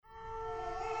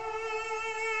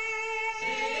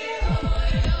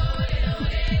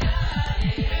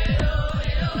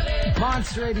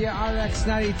Monster Radio RX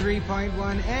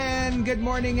 93.1, and good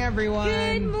morning, everyone.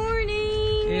 Good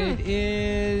morning. It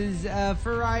is a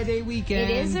Friday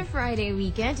weekend. It is a Friday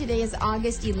weekend. Today is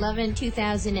August 11,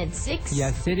 2006.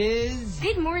 Yes, it is.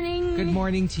 Good morning. Good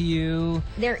morning to you.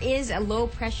 There is a low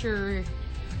pressure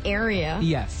area.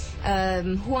 Yes.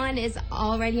 Juan is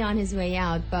already on his way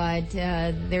out, but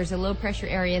there's a low pressure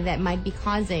area that might be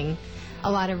causing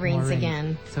a lot of rains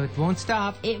again. So it won't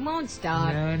stop. It won't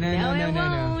stop. No, it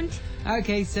won't.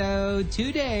 Okay, so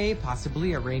today,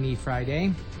 possibly a rainy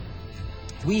Friday,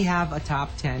 we have a top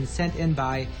 10 sent in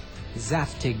by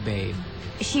Zaftig Babe.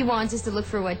 She wants us to look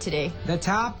for what today? The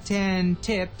top 10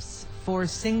 tips for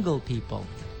single people.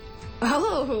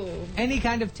 Oh. Any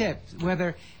kind of tip,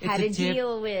 whether it's how a to tip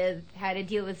deal with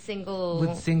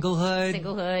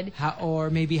singlehood, or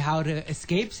maybe how to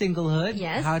escape singlehood,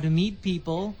 yes, how to meet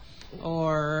people,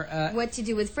 or what to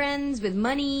do with friends, with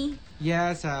money,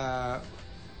 yes,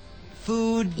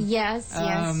 food, yes,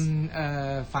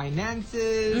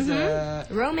 finances,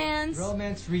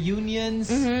 romance,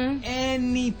 reunions,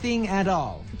 anything at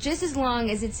all. Just as long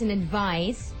as it's an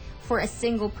advice for a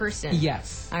single person.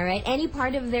 Yes. All right. Any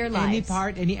part of their lives.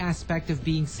 Any aspect of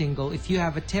being single. If you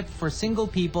have a tip for single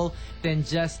people, then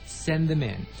just send them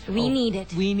in. We need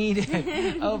it. We need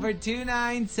it. Over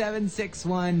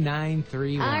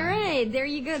 29761-931. All right. There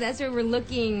you go. That's what we're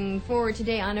looking for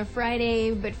today on a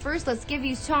Friday. But first, let's give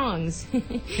you songs.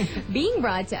 Being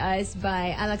brought to us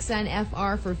by Alaxan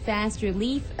FR for fast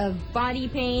relief of body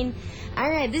pain. All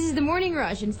right. This is the Morning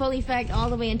Rush in full effect all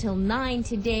the way until 9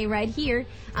 today right here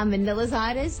on Manila's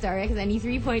Hottest, RX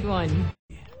 93.1.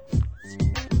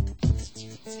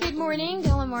 Good morning,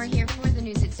 Delamar here for the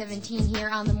news at 17 here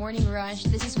on the Morning Rush.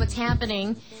 This is what's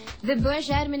happening. The Bush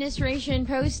administration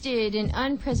posted an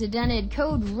unprecedented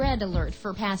code red alert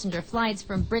for passenger flights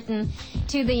from Britain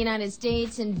to the United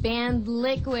States and banned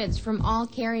liquids from all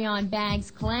carry-on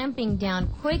bags, clamping down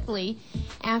quickly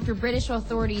after British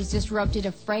authorities disrupted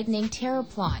a frightening terror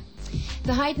plot.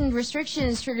 The heightened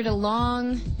restrictions triggered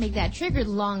long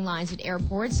lines at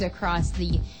airports across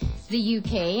the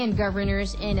UK, and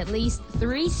governors in at least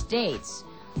 3 states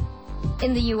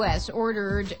in the U.S.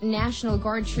 ordered National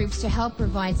Guard troops to help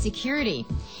provide security.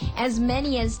 As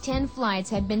many as 10 flights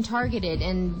had been targeted,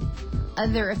 and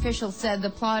other officials said the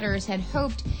plotters had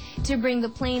hoped to bring the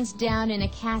planes down in a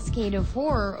cascade of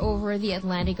horror over the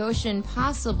Atlantic Ocean,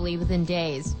 possibly within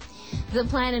days. The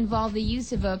plan involved the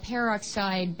use of a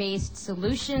peroxide-based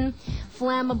solution,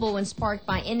 flammable and sparked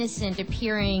by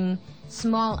innocent-appearing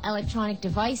small electronic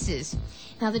devices.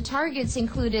 Now, the targets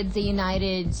included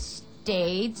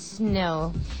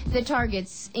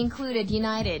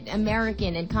United,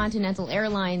 American, and Continental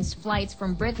Airlines flights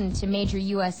from Britain to major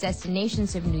U.S.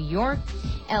 destinations of New York,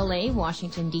 L.A.,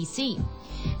 Washington, D.C.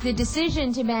 The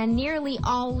decision to ban nearly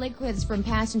all liquids from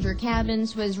passenger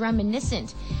cabins was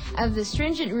reminiscent of the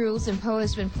stringent rules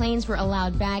imposed when planes were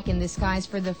allowed back in the skies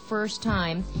for the first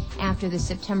time after the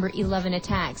September 11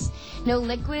 attacks. No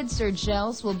liquids or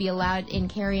gels will be allowed in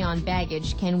carry-on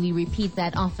baggage. Can we repeat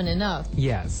that often enough?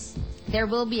 Yes. There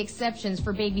will be exceptions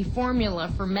for baby formula,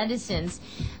 for medicines,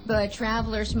 but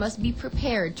travelers must be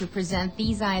prepared to present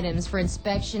these items for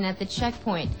inspection at the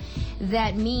checkpoint.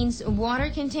 That means water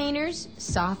containers,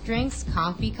 soft drinks,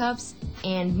 coffee cups,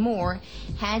 and more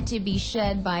had to be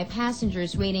shed by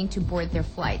passengers waiting to board their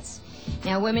flights.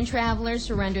 Now, women travelers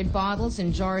surrendered bottles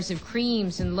and jars of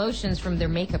creams and lotions from their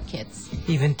makeup kits.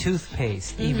 Even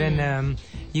toothpaste. Even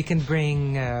you can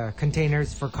bring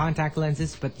containers for contact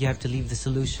lenses, but you have to leave the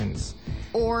solutions.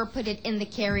 Or put it in the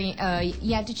carry.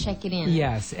 You have to check it in.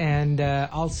 Yes, and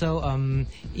also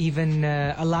even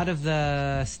a lot of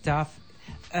the stuff.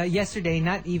 Yesterday,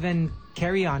 not even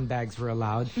carry-on bags were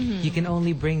allowed. You can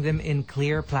only bring them in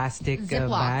clear plastic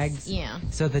bags,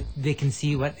 so that they can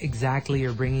see what exactly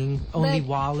you're bringing. Only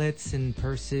wallets and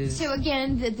purses. So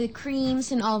again, the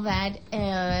creams and all that,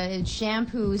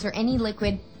 shampoos or any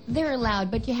liquid, they're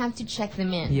allowed, but you have to check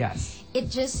them in. Yes. It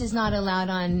just is not allowed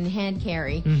on hand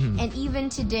carry. And even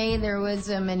today, there was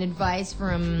an advice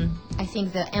from, I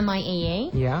think, the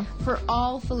MIAA for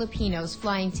all Filipinos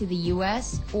flying to the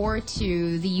U.S. or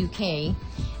to the UK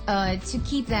to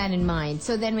keep that in mind.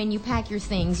 So then when you pack your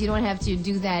things, you don't have to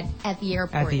do that at the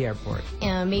airport. At the airport.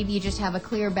 Maybe you just have a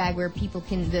clear bag where people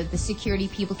can, the security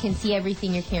people can see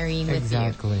everything you're carrying with you.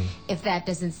 Exactly. If that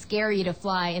doesn't scare you to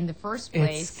fly in the first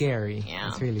place. It's scary. Yeah.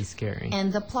 It's really scary.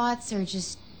 And the plots are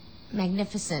just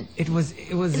magnificent. It was.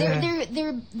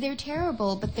 They're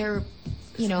terrible, but they're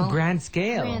grand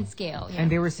scale. Yeah.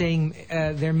 And they were saying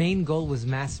their main goal was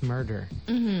mass murder.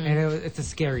 And it's a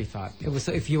scary thought. It was,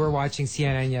 if you were watching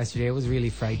CNN yesterday, it was really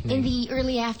frightening. In the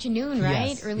early afternoon, right?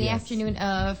 Yes, Early afternoon,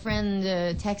 a friend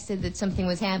texted that something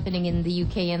was happening in the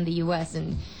UK and the US,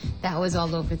 and that was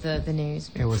all over the news.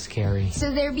 It was scary.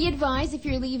 So there, be advised if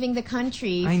you're leaving the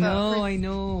country. I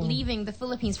know. Leaving the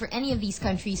Philippines for any of these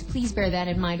countries, please bear that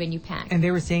in mind when you pack. And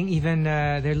they were saying even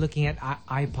they're looking at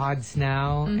iPods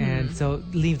now, and so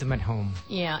leave them at home.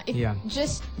 Yeah. Yeah.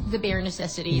 Just the bare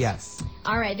necessities. Yes.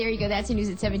 All right, there you go. That's the news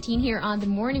at 17 here on The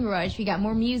Morning Rush. We got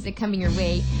more music coming your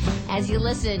way as you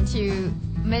listen to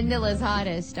Manila's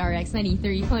hottest, RX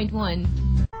 93.1.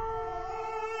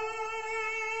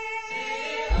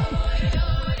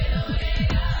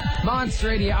 Monster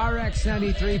Radio RX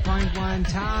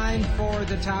 93.1. Time for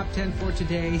the top 10 for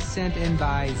today, sent in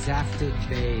by Zafted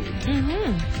Babe.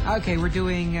 Okay, we're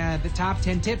doing the top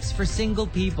 10 tips for single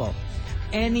people.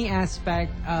 Any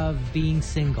aspect of being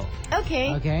single.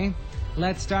 Okay. Okay?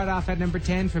 Let's start off at number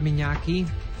 10 from Iñaki.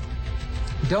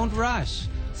 Don't rush.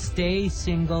 Stay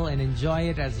single and enjoy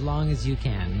it as long as you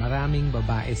can. Maraming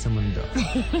babae sa mundo.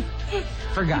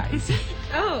 For guys.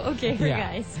 Oh, okay, for Yeah.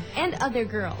 guys. And other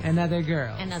girls. And other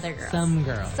girls. Some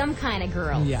girls. Some kind of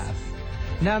girls. Yes.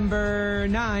 Number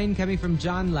 9, coming from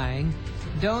John Lang.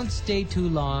 Don't stay too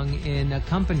long in a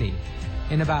company.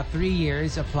 In about 3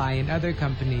 years, apply in other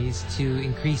companies to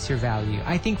increase your value.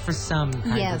 I think for some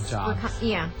kinds of jobs.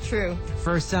 Yeah, true.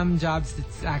 For some jobs,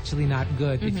 it's actually not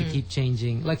good if you keep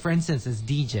changing. Like, for instance, as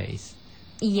DJs.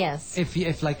 Yes.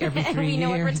 If like every 3 We years. know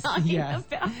what we're talking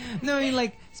about. No, I mean,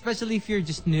 like, especially if you're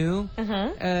just new,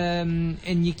 and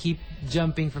you keep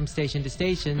jumping from station to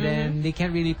station, then they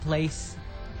can't really place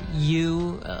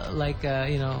you,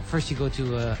 first you go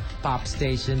to a pop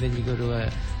station, then you go to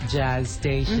a jazz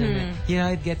station.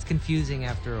 It gets confusing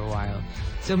after a while.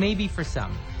 So maybe for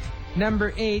some.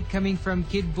 Number 8, coming from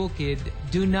Kid Bukid,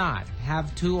 do not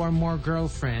have 2 or more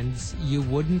girlfriends. You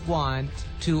wouldn't want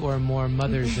 2 or more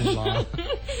mothers-in-law.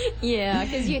 Yeah,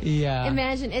 because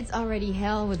imagine it's already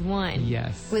hell with one.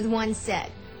 Yes. With one set.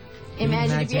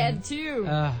 Imagine if you had 2.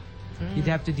 You'd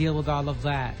have to deal with all of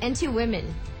that. And 2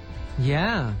 women.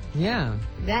 Yeah.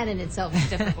 That in itself is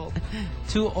difficult.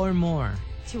 2 or more.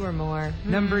 2 or more.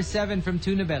 Number 7 from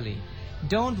Tuna Belly.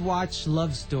 Don't watch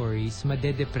love stories.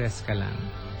 Madedepress ka lang.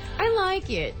 I like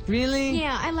it. Really?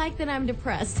 Yeah, I like that I'm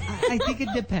depressed. I think it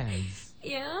depends.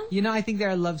 Yeah? I think there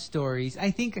are love stories. I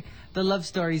think the love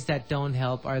stories that don't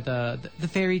help are the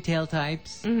fairy tale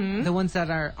types. The ones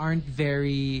that aren't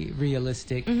very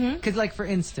realistic. Because, like, for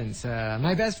instance,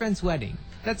 My Best Friend's Wedding.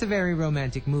 That's a very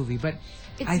romantic movie, but...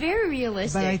 It's very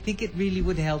realistic. But I think it really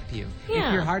would help you. Yeah.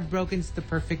 If you're heartbroken, it's the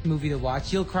perfect movie to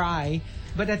watch. You'll cry,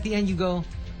 but at the end you go,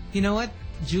 you know what?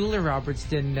 Julia Roberts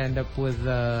didn't end up with, with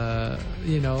her...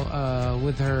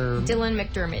 Dylan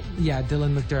McDermott. Yeah,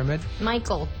 Dylan McDermott.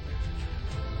 Michael.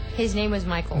 His name was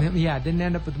Michael. Yeah, didn't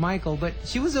end up with Michael, but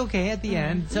she was okay at the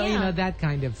end. So, that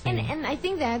kind of thing. And I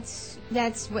think that's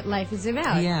what life is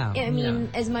about. Yeah. I mean,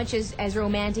 as much as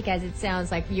romantic as it sounds,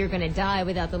 like you're going to die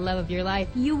without the love of your life,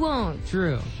 you won't.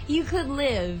 True. You could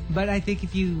live. But I think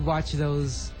if you watch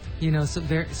those,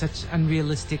 they're such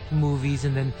unrealistic movies,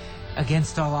 and then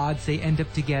against all odds they end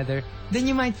up together, then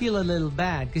you might feel a little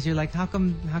bad because you're like, how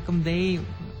come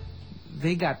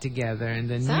they got together, and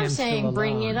then So I'm still saying, alone.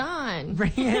 bring it on.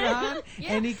 Bring it on? Yeah.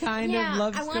 Any kind of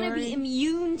love story? I want to be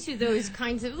immune to those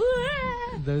kinds of...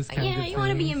 Those kind of Yeah, you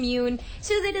want to be things. immune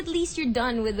so that at least you're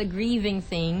done with the grieving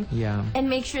thing. Yeah. And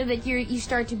make sure that you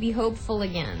start to be hopeful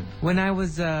again. When I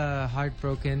was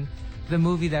heartbroken, the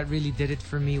movie that really did it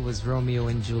for me was Romeo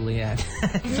and Juliet.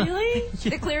 Really?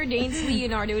 The Claire Danes,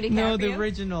 Leonardo DiCaprio? No, the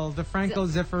original, the Franco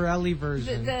Zeffirelli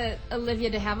version. The Olivia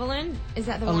de Havilland? Is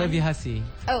that the Olivia one? Hussey.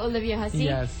 Oh, Olivia Hussey?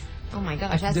 Yes. Oh my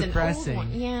gosh, It's that's depressing. an old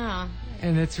one. Yeah.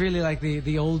 And it's really like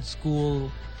the old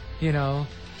school,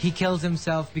 he kills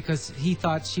himself because he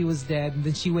thought she was dead, and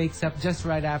then she wakes up just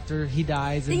right after he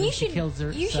dies, and then she kills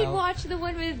herself. You should watch the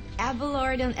one with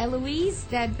Abelard and Eloise,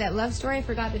 that love story. I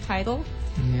forgot the title.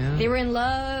 Yeah. They were in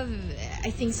love. I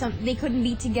think they couldn't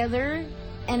be together,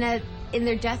 and in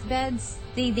their deathbeds,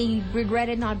 they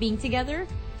regretted not being together.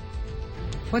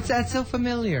 What's that so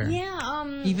familiar? Yeah,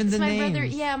 Even it's the my names. brother.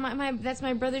 Yeah, that's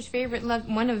my brother's favorite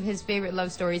one of his favorite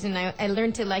love stories, and I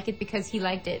learned to like it because he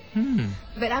liked it.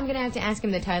 But I'm gonna have to ask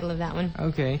him the title of that one.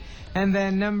 Okay. And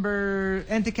then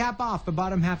and to cap off the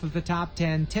bottom half of the top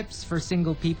 10 tips for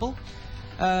single people,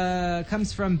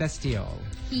 comes from Bestiole.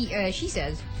 She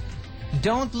says,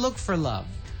 Don't look for love.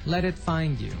 Let it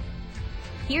find you.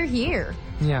 Here, here.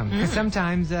 Yeah, because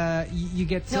sometimes you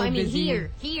get so No, I mean busy.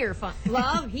 here,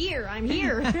 love, here, I'm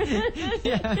here.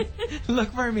 Yeah,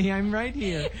 look for me, I'm right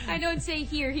here. I don't say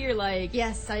here like,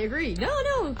 yes, I agree.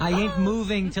 No. I ain't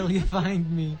moving till you find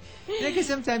me. Because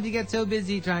sometimes you get so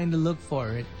busy trying to look for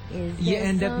it, you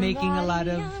end up making a lot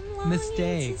of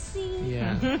mistakes.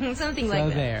 Yeah, Something like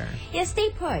that. so there. Yeah, stay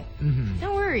put.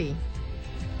 Don't worry.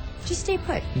 Just stay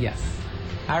put. Yes.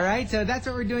 All right, so that's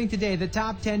what we're doing today. The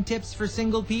top 10 tips for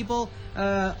single people.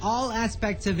 All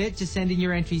aspects of it. Just send in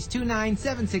your entries to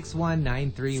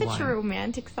 9761931. Such a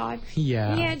romantic thought.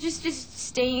 Yeah. Yeah, just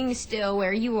staying still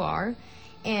where you are,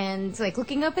 and like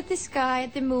looking up at the sky,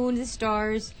 at the moon, the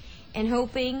stars, and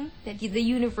hoping that the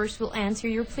universe will answer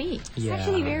your plea. It's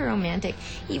actually very romantic,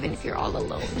 even if you're all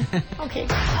alone. Okay.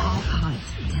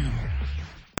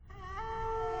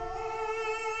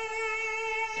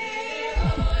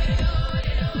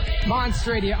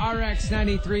 Monster Radio RX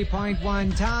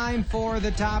 93.1. Time for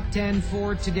the top 10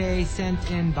 for today,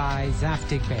 sent in by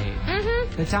Zaftig Bay.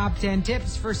 The top 10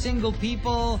 tips for single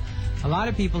people. A lot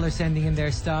of people are sending in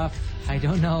their stuff. I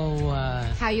don't know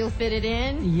how you'll fit it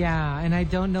in. Yeah, and I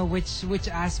don't know which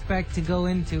aspect to go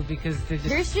into because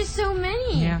there's just so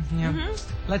many. Yeah.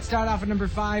 Let's start off at number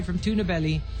 5 from Tuna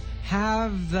Belly.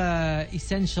 Have the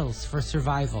essentials for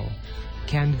survival: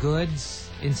 canned goods,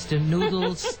 instant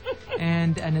noodles,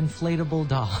 and an inflatable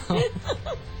doll.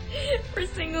 For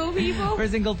single people? For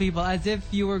single people, as if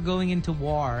you were going into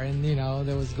war and,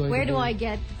 there was going Where to do be... I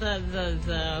get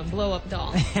the blow-up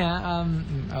doll? Yeah,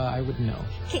 I wouldn't know.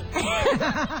 That's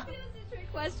a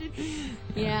trick question.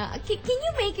 Yeah. Can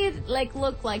you make it,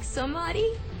 look like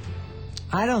somebody?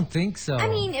 I don't think so. I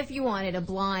mean, if you wanted a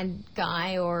blonde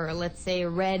guy or, let's say, a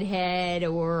redhead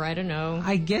or, I don't know.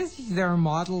 I guess there are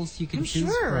models you can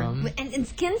choose from. And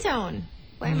skin tone.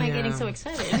 Why am I getting so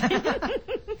excited?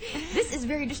 This is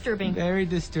very disturbing. Very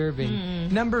disturbing.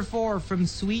 Number 4 from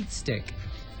Sweet Stick.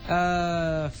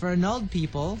 For annulled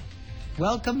people,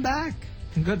 welcome back.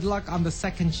 Good luck on the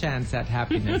second chance at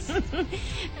happiness.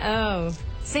 Oh.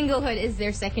 Singlehood is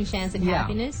their second chance at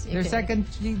happiness?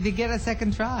 They get a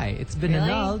second try. It's been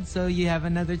annulled, so you have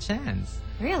another chance.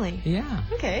 Really? Yeah.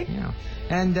 Okay. Yeah.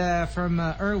 And from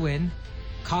Erwin,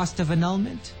 cost of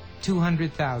annulment,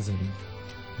 200,000.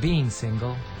 Being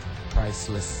single,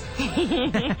 priceless.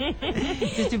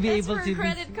 Just to be able to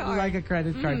credit card. Like a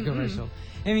credit card commercial.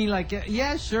 I mean,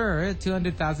 sure,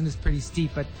 200,000 is pretty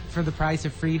steep, but for the price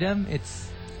of freedom, it's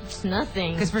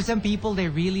nothing. Because for some people, they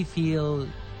really feel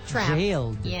trapped.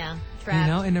 Jailed. Yeah,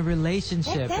 trapped. In a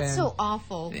relationship. That's so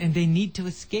awful. And they need to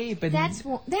escape. And that's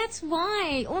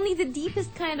why only the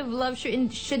deepest kind of love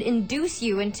should induce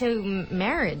you into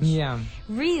marriage. Yeah.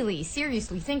 Really,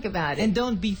 seriously, think about it. And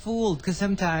don't be fooled, because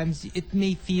sometimes it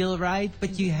may feel right,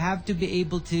 but you have to be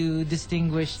able to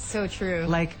distinguish. So true.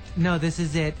 No, this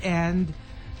is it. And,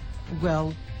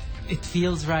 well, it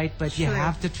feels right, but you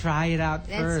have to try it out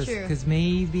first. Because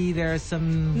maybe there's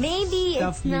some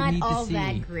stuff it's not you need all to see.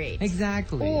 that great.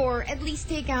 Exactly. Or at least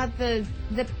take out the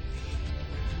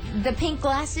pink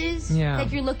glasses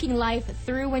that you're looking life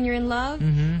through when you're in love.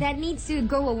 That needs to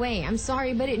go away. I'm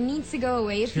sorry, but it needs to go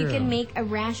away if you can make a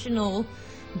rational,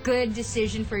 good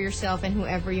decision for yourself and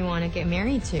whoever you want to get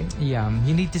married to. Yeah,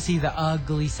 you need to see the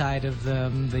ugly side of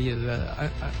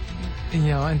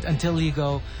until you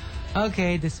go,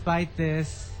 okay, despite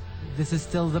this is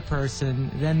still the person.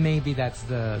 Then maybe that's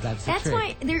the trick. That's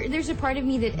why there's a part of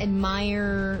me that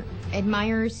admires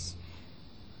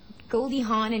Goldie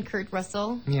Hawn and Kurt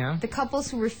Russell. Yeah. The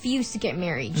couples who refuse to get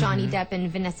married, Johnny Depp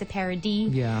and Vanessa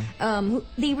Paradis. Yeah.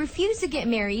 They refuse to get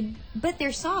married, but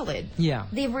they're solid. Yeah.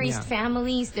 They've raised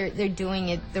families. They're doing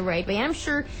it the right way. And I'm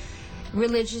sure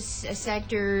religious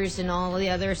sectors and all the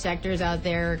other sectors out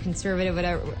there, conservative,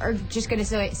 whatever, are just going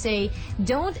to say,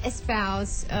 don't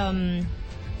espouse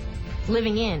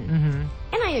living in.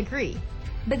 And I agree.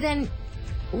 But then,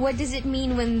 what does it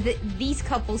mean when these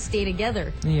couples stay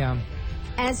together? Yeah.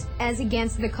 As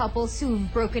against the couples who've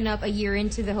broken up a year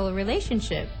into the whole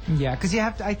relationship. Yeah, because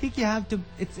I think you have to.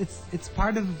 It's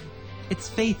part of. It's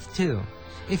faith too.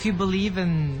 If you believe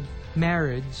in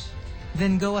marriage,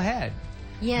 then go ahead.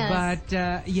 Yes.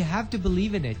 But you have to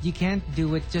believe in it. You can't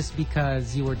do it just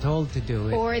because you were told to do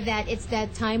it. Or that it's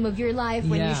that time of your life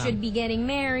when you should be getting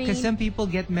married. Because some people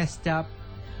get messed up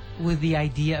with the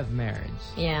idea of marriage.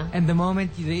 Yeah. And the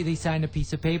moment they sign a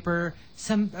piece of paper,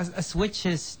 a switch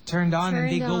is turned on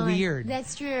and they go weird.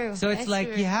 That's true. So it's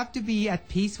like you have to be at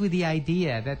peace with the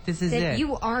idea that this is that it.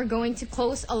 you are going to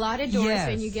close a lot of doors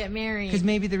when you get married. Because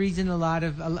maybe the reason a lot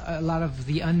of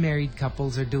the unmarried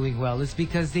couples are doing well is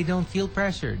because they don't feel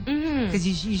pressured.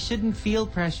 Because you shouldn't feel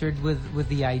pressured with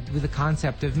the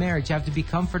concept of marriage. You have to be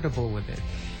comfortable with it.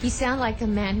 You sound like a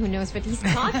man who knows what he's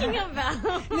talking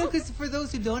about. No, because for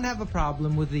those who don't have a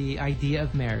problem with the idea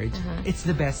of marriage, it's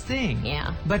the best thing.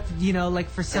 Yeah. But, like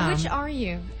for some... So which are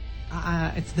you?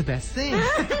 It's the best thing.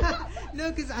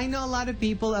 No, because I know a lot of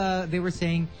people, they were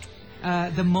saying,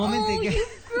 the moment they get...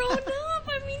 you've grown up.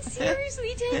 I mean,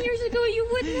 seriously, 10 years ago, you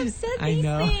wouldn't have said these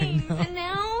things. I know. And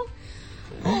now...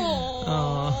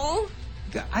 Oh.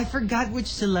 I forgot which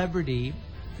celebrity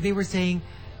they were saying...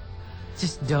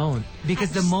 Just don't,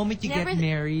 because the moment you get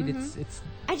married, it's.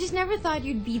 I just never thought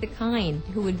you'd be the kind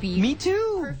who would be. Me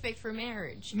too. Perfect for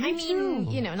marriage. Me too.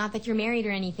 Not that you're married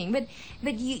or anything, but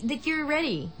that you're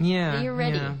ready. Yeah, that you're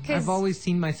ready. Yeah. I've always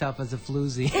seen myself as a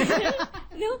floozy.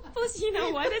 No, plus you know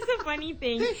what? It's a funny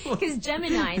thing because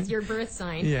Gemini is your birth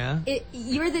sign. Yeah.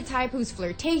 You're the type who's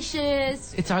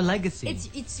flirtatious. It's our legacy.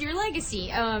 It's your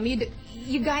legacy.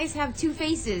 You guys have two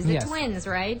faces. The twins,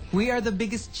 right? We are the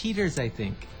biggest cheaters, I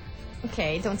think.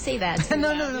 Okay, don't say that. No.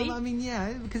 I mean,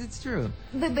 yeah, because it's true.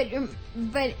 But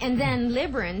and then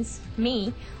Librans,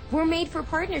 me, we're made for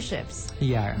partnerships.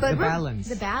 Yeah, but the balance.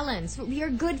 The balance. We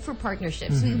are good for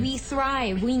partnerships. We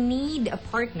thrive. We need a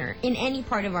partner in any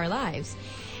part of our lives.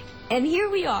 And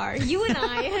here we are, you and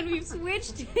I, and we've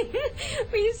switched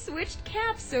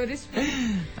caps, so to speak.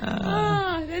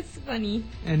 That's funny.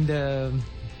 And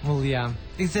well, yeah,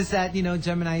 it's just that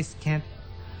Geminis can't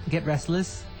get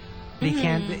restless. They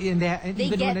can't, even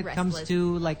when it comes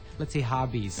to, like, let's say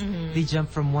hobbies, they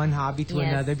jump from one hobby to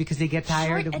another because they get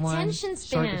tired of one.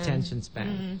 Short attention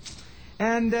span.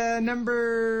 And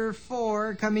number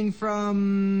 4, coming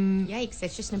from... Yikes,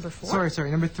 that's just number 4.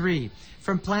 Sorry, number 3.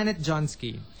 From Planet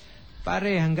Johnsky.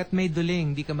 Pare, hanggat may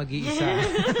duling, di ka mag-iisa.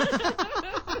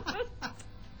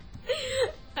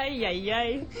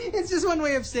 Ay. It's just one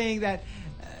way of saying that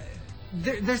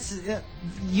there's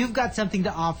you've got something to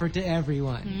offer to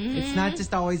everyone. It's not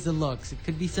just always the looks. It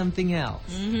could be something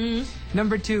else.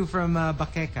 Number 2 from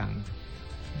Bakekang.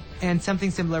 And something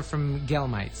similar from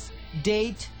Gelmites.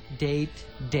 Date.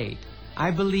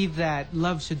 I believe that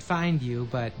love should find you,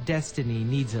 but destiny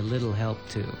needs a little help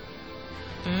too.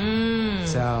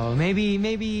 So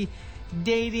maybe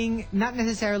dating, not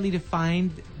necessarily to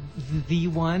find the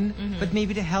one, but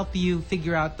maybe to help you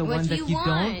figure out the one that you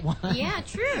don't want. Yeah,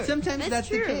 true. Sometimes that's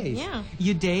true. the case. Yeah.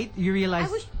 You date, you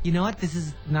realize, you know what, this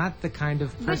is not the kind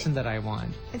of person that I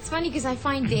want. It's funny because I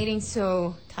find dating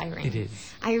so tiring. It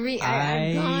is.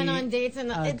 I've gone on dates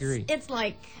and agree. it's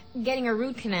like getting a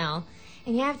root canal.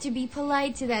 And you have to be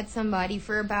polite to that somebody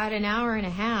for about an hour and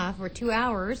a half or 2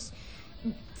 hours.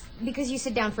 Because you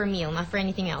sit down for a meal, not for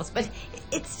anything else. But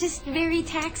it's just very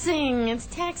taxing. It's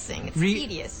taxing. It's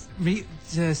tedious.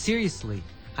 Seriously,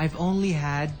 I've only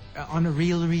had, on a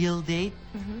real date,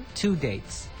 2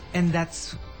 dates. And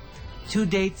that's 2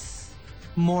 dates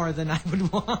more than I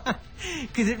would want.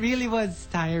 Because it really was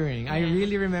tiring. Yeah. I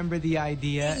really remember the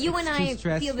idea. You and I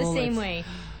feel the same way.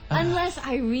 Unless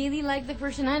I really like the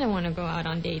person, I don't want to go out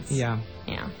on dates. Yeah.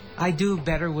 I do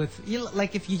better with,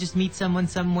 like if you just meet someone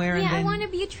somewhere and then... I want to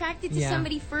be attracted to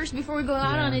somebody first before we go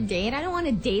out on a date. I don't want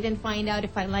to date and find out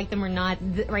if I like them or not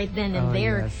right then and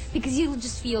there. Yes. Because you'll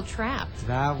just feel trapped.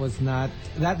 That was not...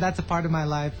 That's a part of my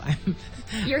life.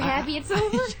 You're happy it's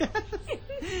over?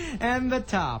 And the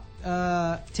top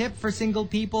tip for single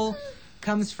people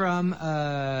comes from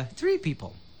 3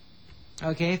 people.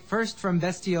 Okay, first from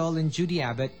Bestiol and Judy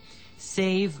Abbott.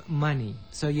 Save money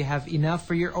so you have enough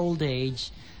for your old age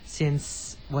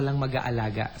since walang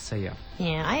mag-aalaga sa'yo.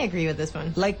 Yeah, I agree with this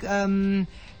one. Like,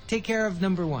 take care of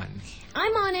number 1.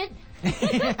 I'm on it.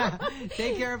 Yeah,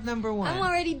 take care of number 1. I'm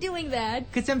already doing that.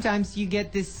 Because sometimes you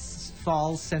get this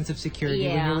false sense of security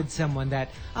when you're with someone that,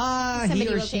 he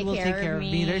or she will take care of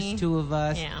me. There's 2 of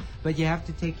us. Yeah. But you have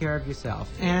to take care of yourself.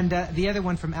 And the other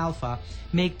one from Alpha,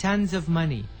 make tons of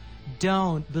money.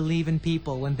 Don't believe in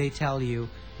people when they tell you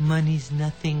money's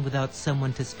nothing without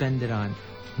someone to spend it on.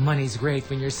 Money's great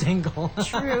when you're single.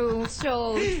 True.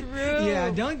 So true.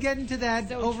 Yeah, don't get into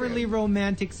that overly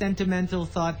romantic, sentimental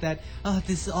thought that,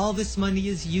 all this money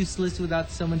is useless without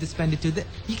someone to spend it to.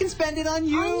 You can spend it on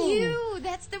you. On you.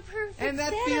 That's the perfect And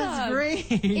that setup. feels great.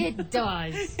 It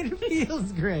does. It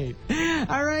feels great.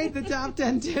 All right, the top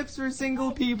 10 tips for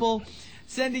single people.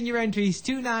 Send in your entries,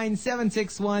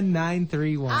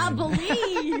 29761-931. I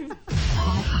believe.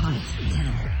 All hot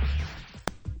dinner.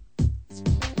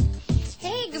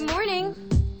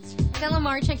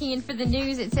 Delamar checking in for the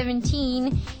news at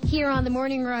 17 here on the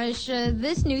Morning Rush.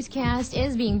 This newscast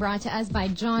is being brought to us by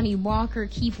Johnny Walker.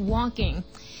 Keep walking.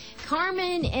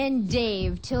 Carmen and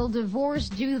Dave, till divorce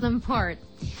do them part.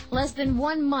 Less than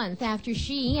 1 month after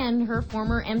she and her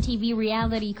former MTV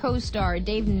reality co-star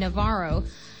Dave Navarro,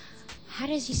 how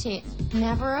does he say it?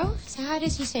 Navarro? So how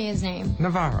does he say his name?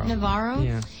 Navarro. Navarro?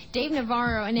 Yeah. Dave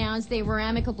Navarro announced they were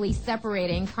amicably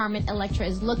separating. Carmen Electra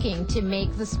is looking to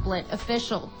make the split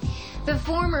official. The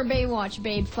former Baywatch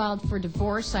babe filed for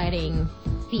divorce, citing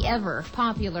the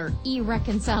ever-popular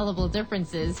irreconcilable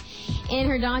differences. In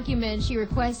her document, she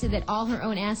requested that all her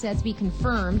own assets be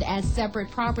confirmed as separate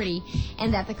property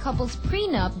and that the couple's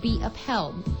prenup be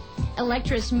upheld.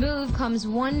 Electra's move comes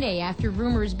one day after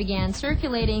rumors began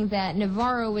circulating that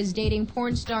Navarro was dating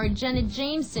porn star Jenna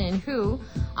Jameson, who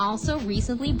also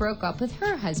recently broke up with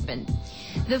her husband.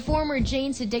 The former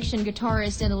Jane's Addiction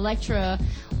guitarist and Electra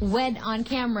wed on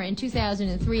camera in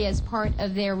 2003 as part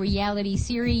of their reality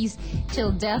series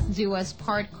Till Death Do Us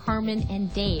Part, Carmen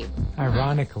and Dave.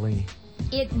 Ironically.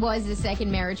 It was the second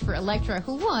marriage for Electra,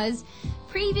 who was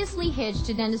previously hitched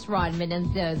to Dennis Rodman,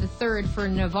 and the third for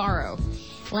Navarro.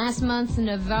 Last month,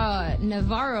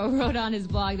 Navarro wrote on his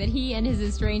blog that he and his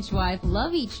estranged wife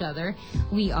love each other.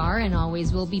 We are and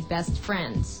always will be best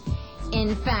friends.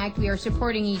 In fact, we are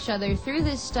supporting each other through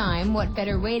this time. What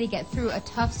better way to get through a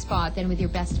tough spot than with your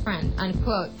best friend,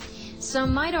 unquote.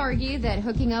 Some might argue that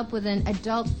hooking up with an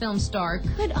adult film star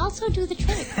could also do the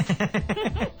trick.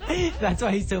 That's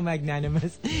why he's so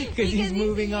magnanimous. Because he's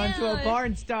moving on to a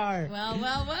porn star.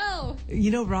 Well.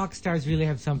 You know, rock stars really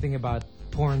have something about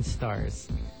porn stars.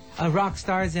 Rock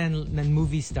stars and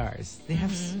movie stars. They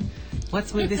have...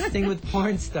 What's with this thing with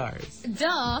porn stars?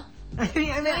 Duh.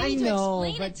 I know,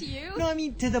 explain but it to you. No, I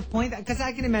mean to the point, because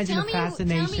I can imagine the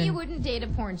fascination. Tell me you wouldn't date a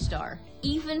porn star,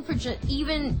 even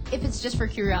if it's just for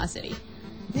curiosity.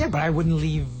 Yeah, but I wouldn't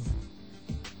leave.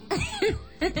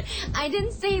 I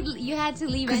didn't say you had to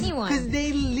leave anyone. Because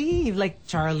they leave, like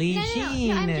Charlie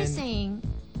Sheen. I'm just saying,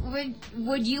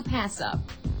 would you pass up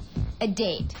a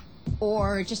date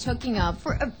or just hooking up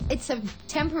for it's a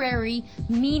temporary,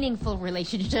 meaningful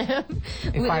relationship?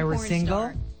 If I were single.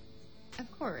 Star? Of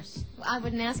course. I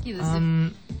wouldn't ask you this.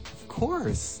 Of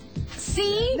course.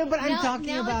 See? No, but I'm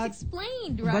talking about... it's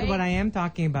explained, right? But what I am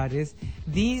talking about is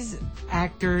these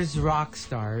actors, rock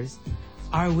stars,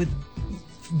 are with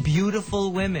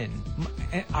beautiful women,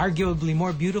 arguably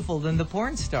more beautiful than the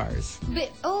porn stars.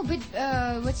 But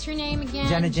what's her name again?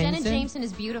 Jenna Jameson? Jenna Jameson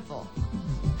is beautiful.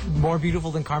 More beautiful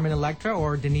than Carmen Electra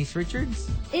or Denise Richards?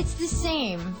 It's the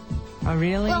same. Oh,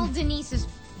 really? Well, Denise is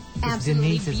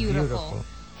absolutely Denise is beautiful.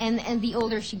 And the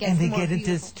older she gets, and they the more get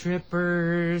beautiful. into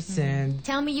strippers and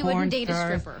Tell me you porn wouldn't date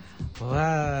stars. a stripper.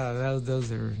 Well,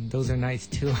 those are nice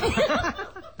too.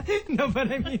 No,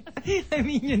 but I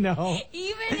mean, you know.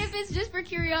 Even if it's just for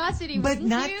curiosity, but wouldn't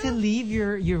not you? to leave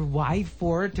your wife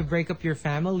for, to break up your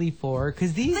family for,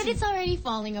 because these. But it's already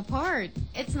falling apart.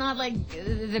 It's not like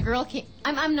the girl can't.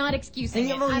 I'm not excusing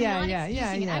it. I'm not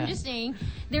excusing it. I'm just saying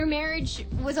their marriage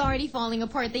was already falling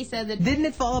apart. They said that. Didn't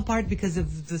it fall apart because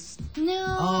of this?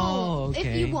 No. Oh,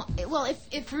 okay.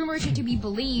 If rumors are to be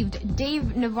believed,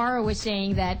 Dave Navarro was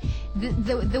saying that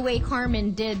the way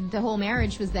Carmen did the whole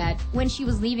marriage was that when she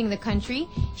was leaving the country,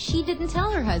 she didn't tell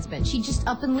her husband. She'd just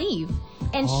up and leave,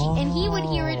 and he would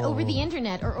hear it over the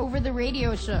internet or over the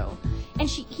radio show, and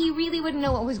he really wouldn't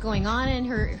know what was going on in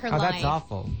her life. Oh, that's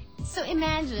awful. So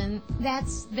imagine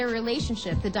that's their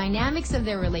relationship, the dynamics of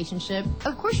their relationship.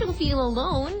 Of course you'll feel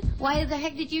alone. Why the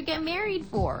heck did you get married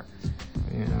for?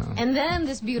 Yeah. And then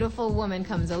this beautiful woman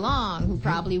comes along who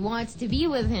probably wants to be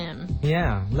with him.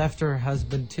 Yeah, left her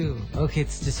husband too. Okay,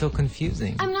 it's just so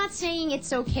confusing. I'm not saying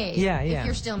it's okay if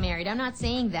you're still married. I'm not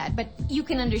saying that, but you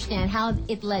can understand how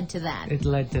it led to that. It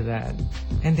led to that.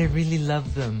 And they really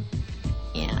love them.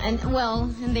 Yeah,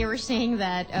 and they were saying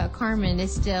that Carmen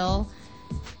is still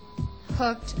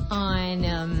hooked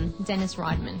on Dennis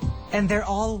Rodman. And they're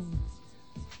all...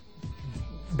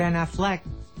 Ben Affleck,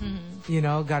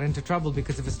 got into trouble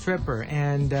because of a stripper.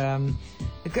 And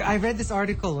I read this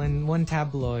article in one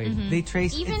tabloid. They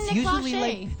traced... Even it's Nick usually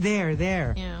Lachey. like...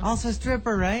 There. Yeah. Also a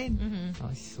stripper, right?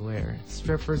 I swear.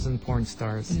 Strippers and porn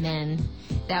stars. Men.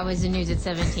 That was the news at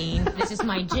 17. This is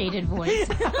my jaded voice.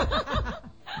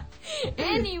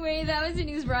 Anyway, that was the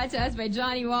news brought to us by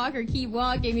Johnny Walker. Keep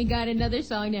walking. We got another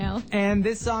song now. And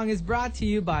this song is brought to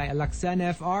you by Alaxan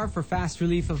FR for fast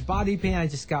relief of body pain. I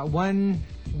just got one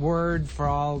word for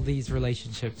all these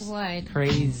relationships. What?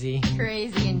 Crazy.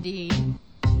 Crazy indeed.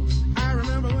 I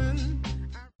remember when...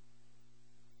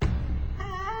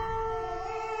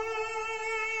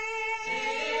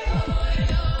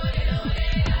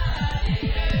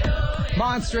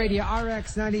 Monster Radio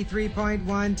RX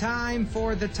 93.1. Time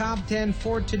for the top 10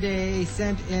 for today,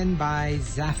 sent in by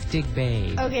Zaftig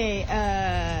Bay. Okay,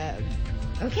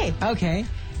 Okay,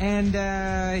 and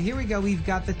here we go. We've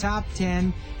got the top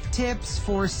 10 tips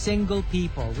for single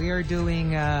people. We are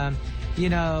doing,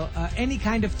 any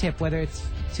kind of tip, whether it's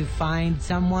to find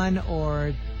someone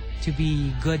or to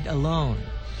be good alone.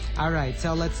 All right,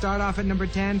 so let's start off at number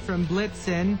 10 from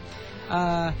Blitzen.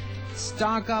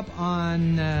 Stock up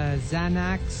on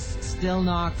Xanax,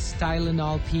 Stilnox,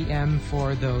 Tylenol PM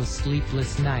for those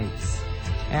sleepless nights.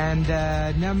 And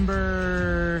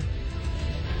number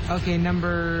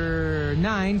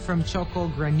 9 from Choco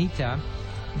Granita.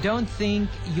 Don't think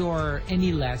you're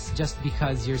any less just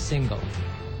because you're single.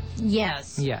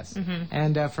 yes. Yes. Mm-hmm.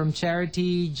 And from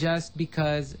Charity,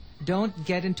 don't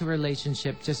get into a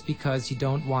relationship just because you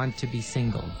don't want to be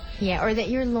single. Yeah, or that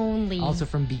you're lonely. Also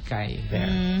from Bikay there.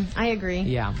 I agree.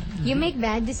 Yeah. You make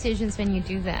bad decisions when you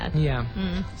do that. Yeah.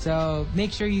 So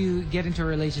make sure you get into a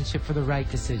relationship for the right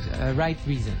right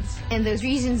reasons. And those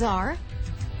reasons are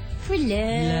for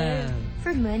love.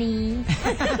 For money.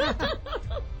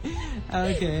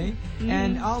 Okay.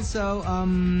 And also,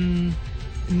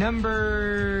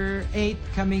 number 8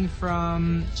 coming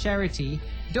from Charity.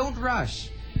 Don't rush.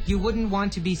 You wouldn't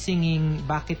want to be singing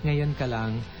Bakit Ngayon Ka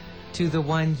Lang to the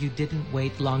one you didn't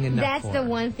wait long enough That's for. the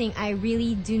one thing I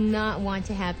really do not want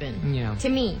to happen. Yeah. To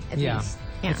me, at least.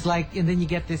 Yeah. It's like, and then you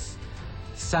get this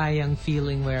sayang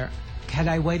feeling where, had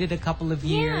I waited a couple of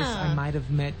years, Yeah. I might have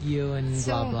met you and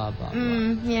blah, blah, blah,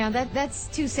 blah. Yeah, that's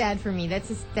too sad for me.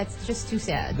 That's just too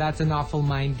sad. That's an awful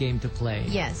mind game to play.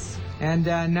 Yes. And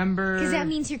number... Because that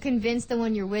means you're convinced the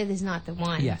one you're with is not the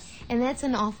one. Yes. And that's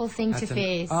an awful thing to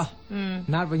face.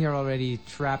 Not when you're already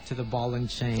trapped to the ball and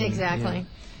chain. Exactly. Yeah.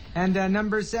 And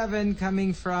number 7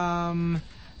 coming from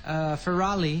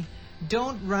Ferrali.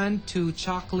 Don't run to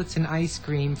chocolates and ice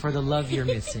cream for the love you're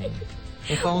missing.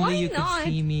 If only Why you could not?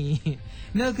 see me.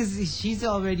 No, because she's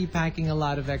already packing a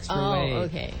lot of extra weight. Oh,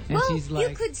 okay. And Well, she's like,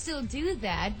 you could still do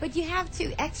that, but you have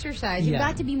to exercise. You've Yeah.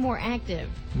 got to be more active.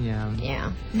 yeah.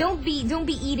 Yeah. Don't be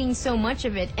eating so much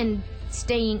of it and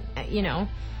staying,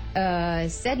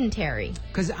 sedentary.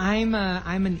 Because I'm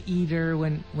an eater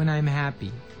when I'm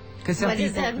happy. Because some What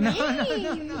does people, that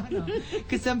mean? No.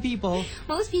 Because some people,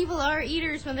 Most people are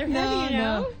eaters when they're happy, you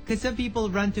know? Because some people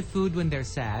run to food when they're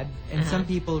sad, and some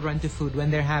people run to food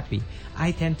when they're happy.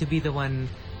 I tend to be the one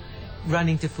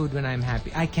running to food when I'm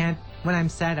happy. When I'm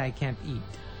sad, I can't eat.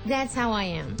 That's how I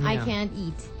am. Yeah. I can't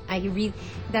eat.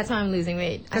 That's why I'm losing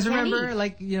weight. Because I can't remember,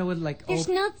 eat. with There's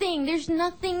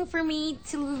nothing for me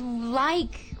to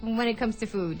like when it comes to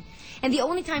food. And the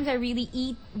only times I really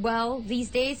eat well these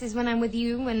days is when I'm with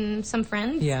you and some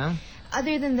friends. Yeah.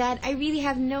 Other than that, I really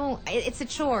have it's a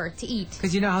chore to eat.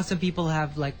 Because you know how some people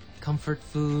have like comfort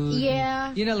food.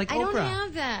 Yeah. Like I Oprah. don't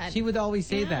have that. She would always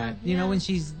say Yeah, that. You know, yeah. when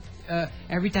she's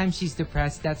every time she's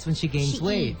depressed, that's when she gains She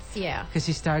weight. eats, yeah. Because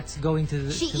she starts going to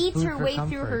the She to eats food her for way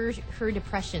comfort. through her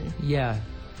depression. Yeah.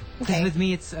 Because Okay. with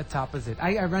me, it's opposite.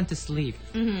 I run to sleep.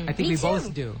 I think Me we too.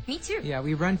 both do. Me too. Yeah,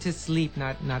 we run to sleep,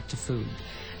 not to food.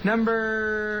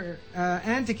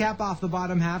 And to cap off the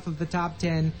bottom half of the top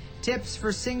 10 tips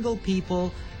for single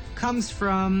people comes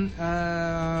from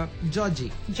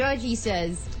Joji. Georgie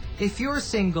says, If you're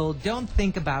single, don't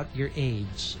think about your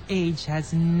age. Age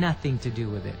has nothing to do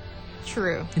with it.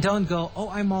 true. Don't go, oh,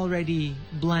 I'm already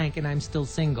blank and I'm still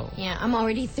single. Yeah, I'm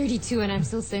already 32 and I'm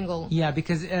still single. Yeah,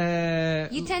 because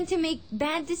You tend to make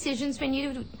bad decisions when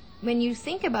you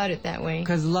think about it that way.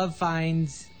 love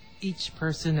finds each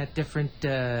person at different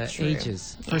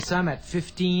ages. For Yeah. some at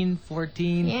 15,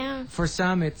 14. Yeah. For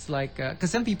some it's like, because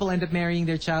some people end up marrying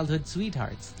their childhood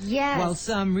sweethearts. Yes. While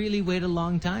some really wait a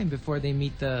long time before they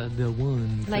meet the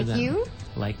one. for Like them. you?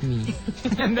 Like me.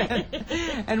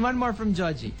 and one more from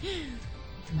Joji.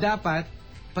 Dapat,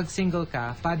 pag single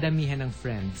ka, padamihan ng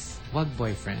friends. Wag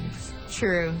boyfriends.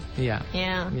 True. Yeah.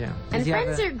 Yeah. Yeah. And 'Cause you have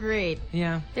friends a- are great.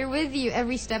 Yeah. They're with you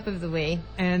every step of the way.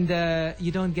 And you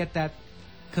don't get that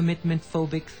commitment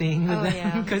phobic thing with Oh, them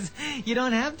yeah. because you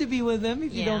don't have to be with them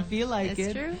if you Yeah. don't feel like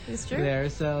That's it. true. That's true. There,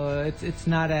 so it's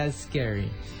not as scary.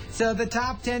 So the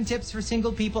top 10 tips for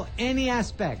single people, any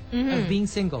aspect of being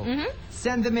single.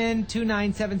 Send them in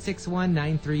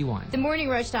 29761-931. The Morning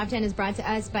Rush Top 10 is brought to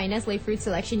us by Nestle Fruit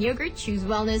Selection Yogurt. Choose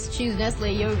wellness. Choose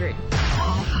Nestle Yogurt.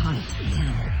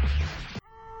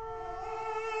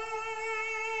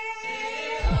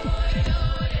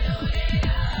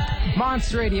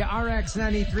 Monster Radio RX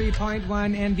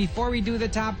 93.1. And before we do the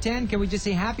top 10, can we just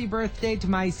say happy birthday to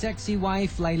my sexy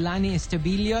wife, Lailani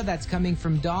Estabilio? That's coming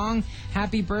from Dong.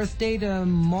 Happy birthday to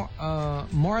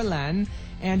Morlan.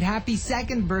 And happy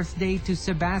second birthday to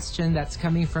Sebastian. That's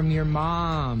coming from your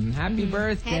mom. Happy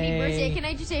birthday. Happy birthday. Can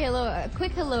I just say a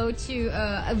quick hello to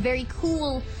a very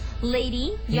cool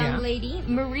lady, young lady,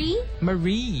 Marie.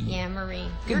 Marie. Yeah, Marie.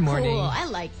 Good You're morning. Cool. I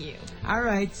like you. All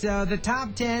right, so the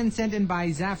top 10 sent in by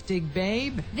Zaftig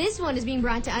Babe. This one is being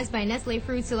brought to us by Nestle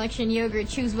Fruit Selection Yogurt.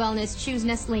 Choose wellness. Choose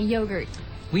Nestle Yogurt.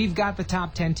 We've got the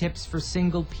top 10 tips for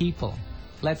single people.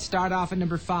 Let's start off at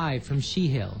number 5 from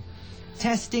She-Hill.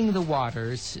 Testing the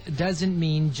waters doesn't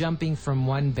mean jumping from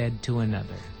one bed to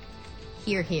another.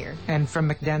 Here, here. And from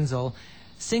McDenzel,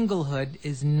 singlehood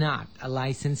is not a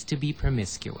license to be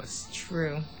promiscuous.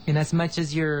 True. In as much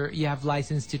as you have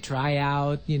license to try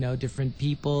out, different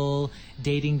people,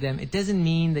 dating them, it doesn't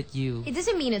mean that you It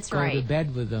doesn't mean it's go right. to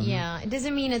bed with them. Yeah, it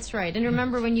doesn't mean it's right. And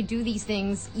remember, when you do these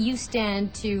things, you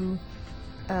stand to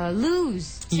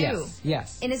lose, too.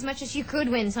 Yes. In as much as you could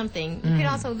win something, you could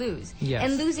also lose. Yes.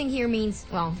 And losing here means,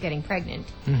 well, getting pregnant.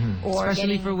 Or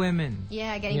Especially getting, for women.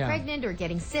 Yeah, getting pregnant or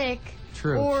getting sick.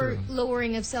 True, or true.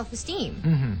 lowering of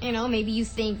self-esteem. Maybe you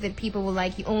think that people will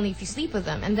like you only if you sleep with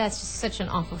them, and that's just such an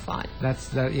awful thought.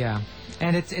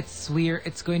 And it's weird.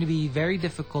 It's going to be very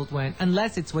difficult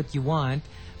unless it's what you want.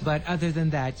 But other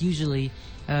than that, usually,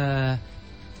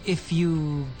 if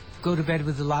you go to bed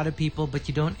with a lot of people, but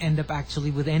you don't end up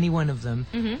actually with any one of them,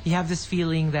 you have this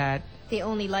feeling that they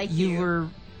only like you were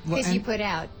because you put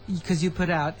out. Because you put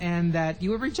out, and that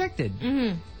you were rejected.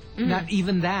 Not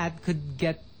even that could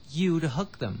get you to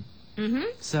hook them.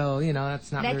 So,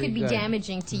 that's not that very could be good.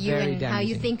 damaging to you Very and how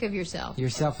you damaging. think of yourself. Your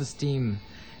self-esteem.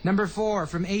 Number 4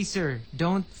 from Acer.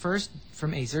 Don't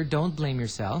blame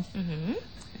yourself.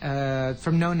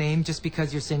 From No Name, just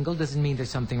because you're single doesn't mean there's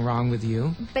something wrong with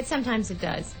you. But sometimes it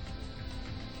does.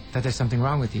 That there's something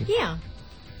wrong with you. Yeah.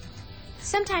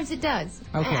 Sometimes it does.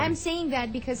 Okay. I'm saying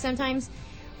that because sometimes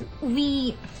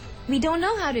we don't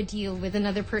know how to deal with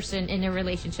another person in a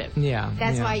relationship. Yeah.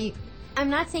 That's yeah. why I'm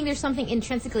not saying there's something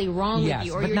intrinsically wrong Yes, with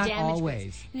you or but you're not damaged.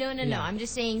 always. No. Yeah. I'm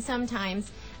just saying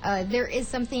sometimes there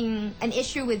is an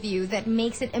issue with you that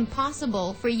makes it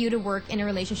impossible for you to work in a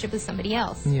relationship with somebody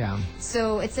else. Yeah.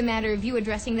 So it's a matter of you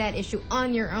addressing that issue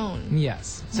on your own.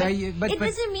 Yes. So It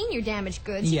doesn't mean you're damaged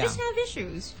goods. Yeah. You just have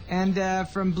issues. And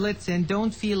from Blitzen,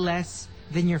 don't feel less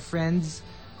than your friends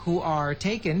who are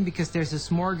taken because there's a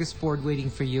smorgasbord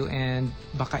waiting for you and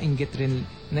baka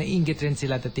nainggit rin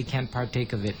sila that they can't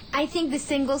partake of it. I think the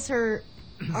singles are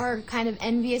kind of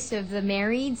envious of the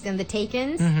marrieds and the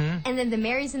takens. And then the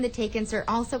marrieds and the takens are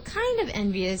also kind of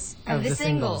envious of the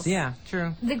singles. Yeah,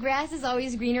 true. The grass is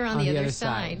always greener on the other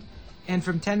side. And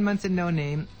from 10 Months and No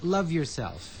Name, love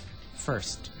yourself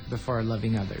first before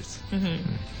loving others.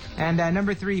 And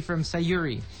number 3 from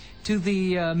Sayuri. To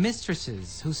the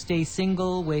mistresses who stay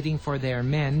single waiting for their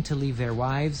men to leave their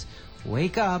wives,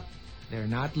 wake up, they're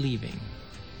not leaving.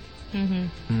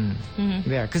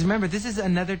 There. Because remember, this is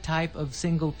another type of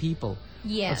single people.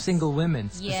 Yes. Of single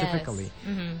women, specifically.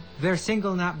 Yes. They're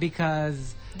single not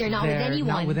because They're not with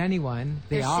anyone. Not with anyone.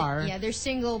 They are. They're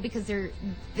single because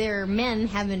their men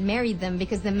haven't married them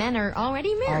because the men are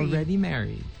already married. Already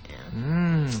married.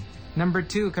 Yeah. Number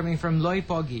 2, coming from Loy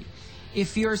Pogi.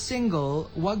 If you're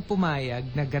single, wag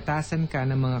pumayag na gatasan ka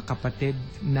ng mga kapatid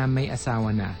na may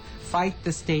asawa na. Fight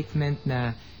the statement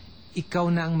na ikaw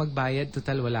na ang magbayad,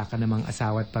 total wala ka namang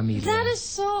asawa at pamilya. That is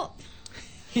so...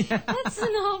 That's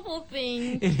an awful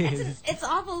thing. It is. It's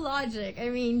awful logic. I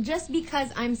mean, just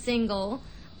because I'm single,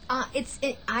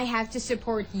 I have to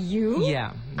support you.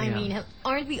 Yeah. I mean,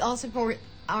 aren't we all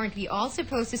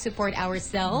supposed to support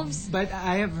ourselves? But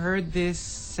I have heard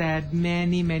this said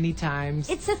many, many times.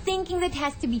 It's a thinking that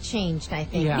has to be changed, I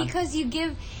think. Yeah. Because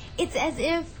it's as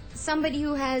if somebody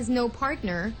who has no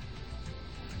partner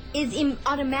is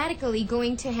automatically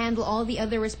going to handle all the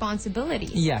other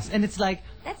responsibilities. Yes, and it's like,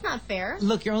 that's not fair.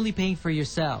 look, you're only paying for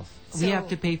yourself. We So, have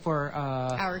to pay for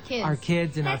our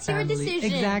kids. and That's our your family.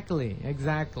 decision.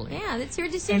 Exactly. Yeah, that's your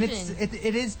decision. And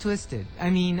it is twisted. I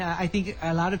mean, I think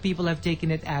a lot of people have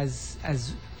taken it as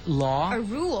law, A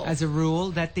rule. as a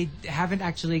rule that they haven't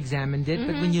actually examined it.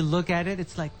 But when you look at it,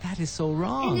 it's like that is so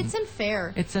wrong. And it's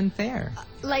unfair. It's unfair.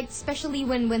 Like, especially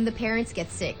when the parents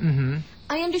get sick.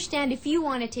 I understand if you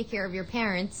want to take care of your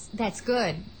parents, that's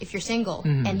good if you're single.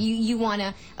 And you want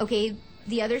to, okay,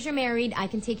 the others are married, I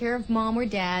can take care of mom or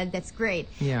dad, that's great.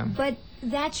 Yeah. But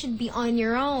that should be on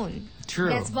your own. True.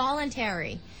 That's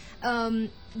voluntary.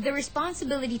 the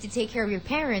responsibility to take care of your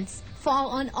parents fall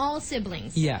on all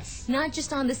siblings. Yes. Not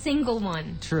just on the single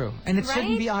one. True. And it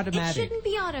shouldn't be automatic. It shouldn't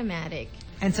be automatic.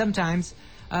 And sometimes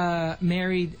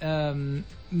married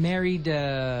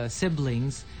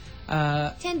siblings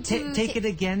Tend to take it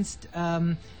against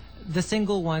the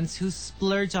single ones who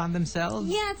splurge on themselves.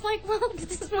 Yeah, it's like, well,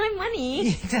 this is my money.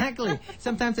 Exactly.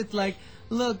 Sometimes it's like,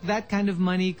 look, that kind of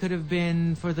money could have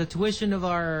been for the tuition of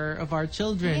our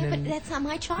children. Yeah, but that's not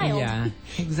my child. Yeah,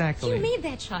 exactly. You made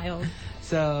that child.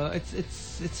 So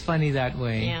it's funny that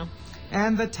way. Yeah.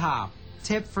 And the top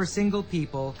tip for single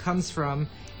people comes from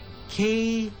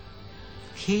K2ites.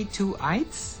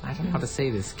 I don't know how to say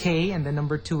this. K and then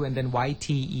number 2 and then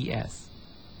YTES.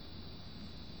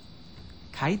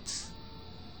 Kites?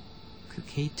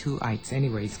 K2ites.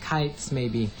 Anyways, kites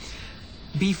maybe.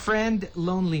 Befriend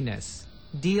loneliness.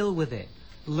 Deal with it.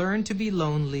 Learn to be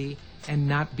lonely and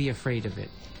not be afraid of it.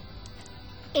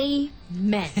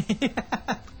 Amen.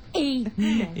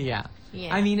 Amen. Yeah.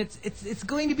 Yeah. I mean, it's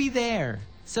going to be there.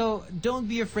 So don't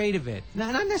be afraid of it.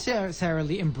 Not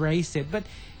necessarily embrace it, but,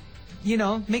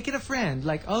 make it a friend.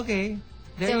 Like, okay,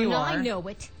 there you are. I know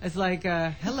it. It's like,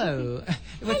 hello.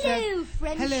 What's Hello, that?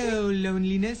 friendship. Hello,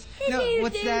 loneliness. Hello,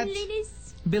 what's loneliness.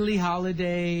 that? Billie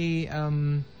Holiday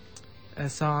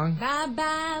song.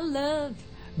 Bye-bye, love.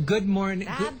 Good morning.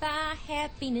 Bye-bye,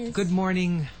 happiness. Good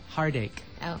morning, heartache.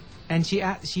 Oh. And she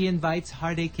invites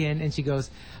Heartache in, and she goes,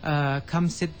 "Come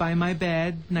sit by my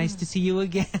bed. Nice to see you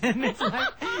again." It's like,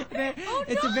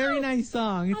 it's a very nice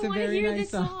song. It's I a wanna very hear nice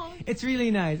this song. song. It's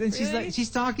really nice, and Really? she's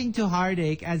talking to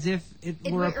Heartache as if it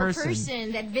were a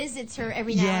person. That visits her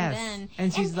every now Yes, and then.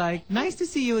 and she's like, "Nice to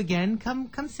see you again. Come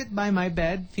sit by my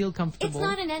bed. Feel comfortable." It's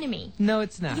not an enemy. No,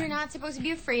 it's not. You're not supposed to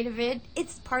be afraid of it.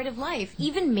 It's part of life.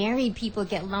 Even married people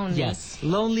get lonely. Yes,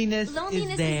 loneliness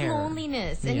Loneliness is there. is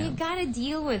loneliness, and Yeah. you gotta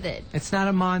deal with it. It's not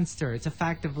a monster. It's a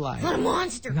fact of life. It's not a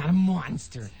monster. Not a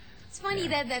monster. It's funny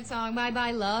that song, Bye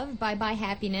Bye Love, Bye Bye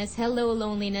Happiness, Hello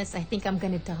Loneliness, I Think I'm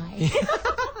Gonna Die.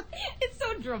 It's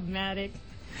so dramatic.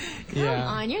 Come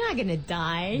on, you're not gonna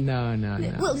die. No.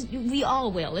 Well, we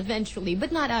all will eventually,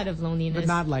 but not out of loneliness. But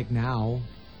not like now.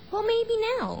 Well, maybe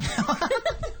now.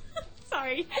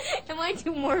 Sorry, am I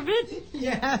too morbid?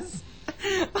 Yes.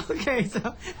 Okay,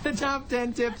 so the top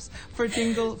 10 tips for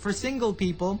single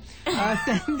people.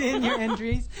 Send in your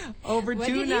entries over What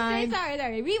did you say? 29.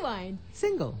 Sorry, rewind.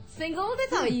 Single. Single?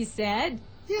 That's not what you said.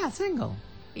 Yeah, single.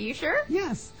 Are you sure?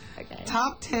 Yes. Okay.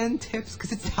 Top 10 tips,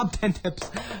 because it's top 10 tips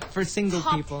for single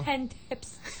Top people. 10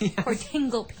 tips Yes. for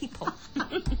single people.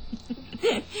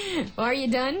 Are you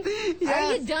done?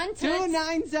 Are you done, Toots?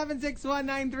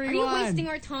 2976191. Are you wasting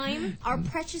our time? Our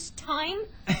precious time?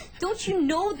 Don't you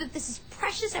know that this is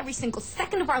precious every single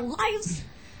second of our lives?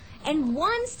 And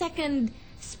 1 second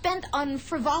spent on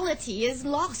frivolity is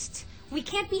lost. We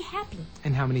can't be happy.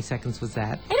 And how many seconds was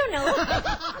that? I don't know. A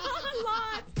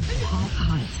lot.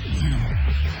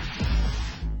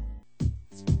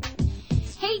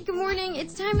 Hey, good morning.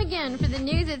 It's time again for the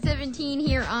news at 17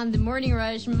 here on The Morning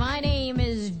Rush. My name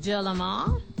is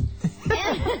Delamar.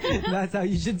 That's how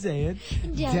you should say it.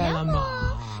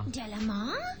 Delamar.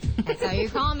 Delamar? That's how you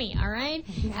call me, all right?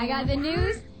 I got the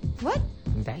news. What?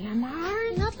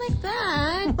 Delamar? Not like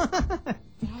that.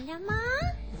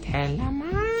 Delamar?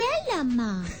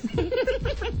 Delamar.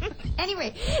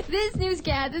 Anyway, this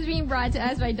newscast is being brought to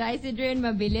us by Dysidrin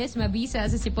Mabilis Mabisa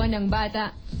sa Sipon ng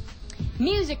Bata.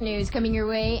 Music news coming your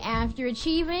way after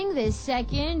achieving the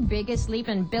second biggest leap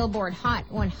in Billboard Hot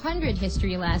 100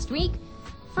 history last week.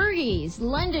 Fergie's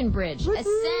London Bridge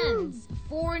ascends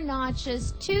 4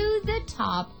 notches to the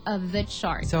top of the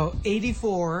chart. So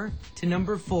 84 to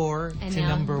number 4 And to now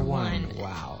number 1. one.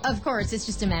 Wow. Of course, it's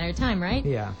just a matter of time, right?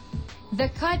 Yeah. The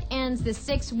cut ends the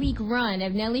 6-week run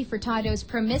of Nelly Furtado's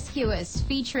Promiscuous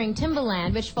featuring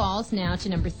Timbaland, which falls now to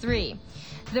number 3.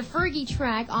 The Fergie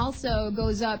track also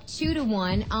goes up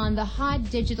 2-1 on the Hot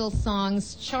Digital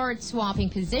Songs chart, swapping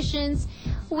positions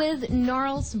with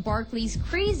Gnarls Barkley's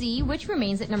Crazy, which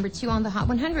remains at number 2 on the Hot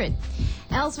 100.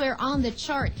 Elsewhere on the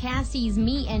chart, Cassie's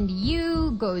Me and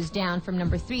You goes down from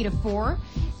number 3 to 4.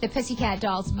 The Pussycat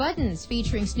Dolls' Buttons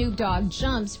featuring Snoop Dogg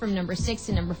jumps from number 6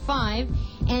 to number 5.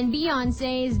 And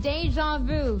Beyonce's Deja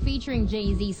Vu featuring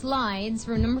Jay-Z slides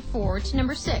from number 4 to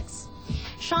number 6.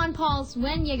 Sean Paul's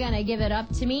When You Gonna Give It Up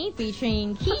to Me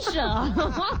featuring Keisha.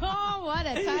 What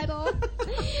a title.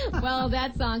 Well,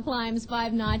 that song climbs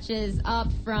 5 notches up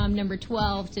from number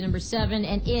 12 to number 7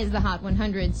 and is the Hot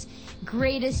 100's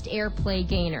greatest airplay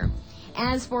gainer.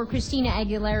 As for Christina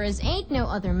Aguilera's Ain't No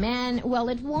Other Man, well,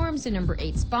 it warms the number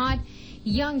 8 spot.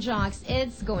 Young Jocks,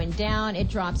 It's Going Down. It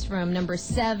drops from number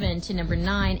 7 to number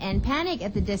 9. And Panic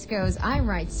at the Disco's I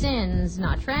Write Sins,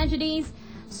 Not Tragedies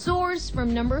soars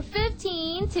from number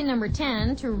 15 to number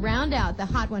 10 to round out the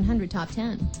Hot 100 Top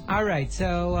 10. All right,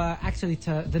 so actually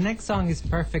the next song is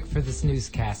perfect for this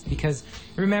newscast because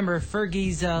remember,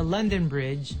 Fergie's London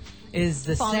Bridge is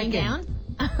the Falling second...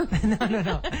 down?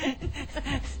 No.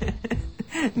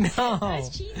 No.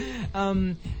 That's cheesy.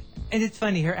 And it's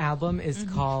funny, her album is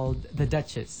called The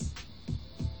Duchess.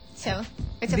 So,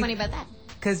 what's so funny about that?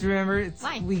 Because remember,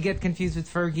 Why? we get confused with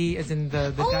Fergie as in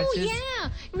the Duchess. Oh, yeah.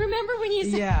 Remember when you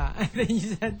said... Yeah, and then you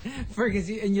said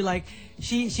Fergie, and you're like,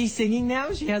 she's singing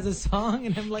now? She has a song?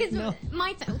 And I'm like, no.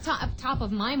 My top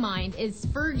of my mind is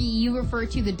Fergie. You refer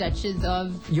to the Duchess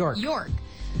of York.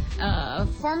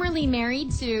 Formerly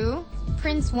married to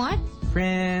Prince what?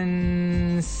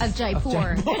 Prince... Of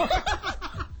Jaipur.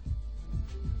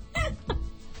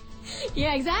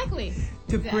 Yeah, exactly.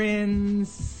 To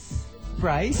Prince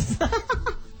Bryce?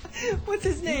 What's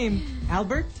his name?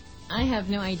 Albert? I have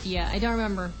no idea. I don't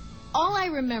remember. All I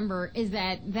remember is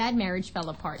that marriage fell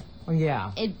apart. Oh,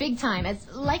 yeah. Big time. It's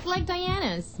like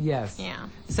Diana's. Yes. Yeah.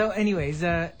 So anyways,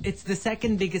 it's the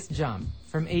second biggest jump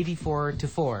from 84 to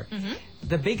 4.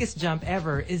 The biggest jump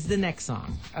ever is the next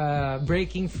song,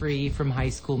 Breaking Free from High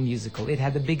School Musical. It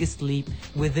had the biggest leap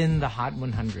within the Hot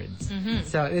 100s.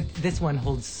 So this one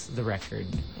holds the record.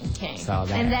 Okay. So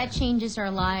and that changes our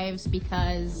lives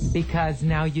because... Because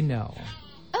now you know.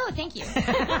 Oh, thank you.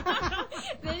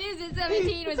 The News at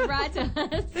 17 was brought to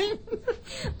us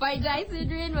by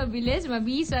Dysodrin, mabilis,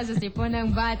 mabisa sa sipon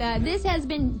ng bata. This has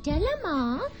been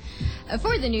Delamar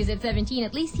for the News at 17,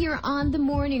 at least here on The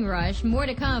Morning Rush. More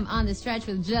to come on the stretch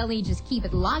with Jelly. Just keep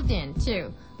it locked in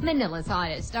to Manila's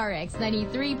hottest, RX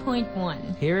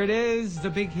 93.1. Here it is, the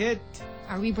big hit.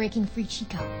 Are we breaking free,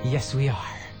 Chico? Yes, we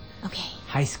are. Okay.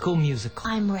 High School Musical.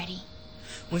 I'm ready.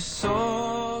 We're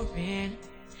soaring,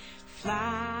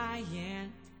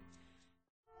 flying.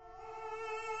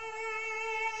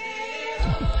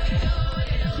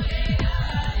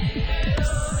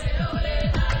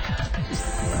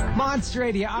 Monster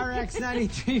Radio, RX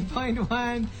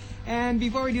 93.1. And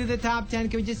before we do the top 10,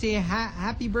 can we just say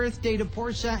happy birthday to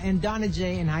Portia and Donna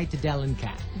J and hi to Del and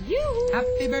Kat. Yoo-hoo!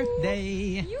 Happy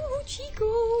birthday. Yoo-hoo, Chico!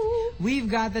 We've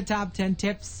got the top 10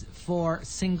 tips for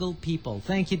single people.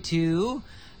 Thank you to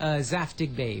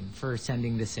Zaftig Babe for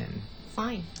sending this in.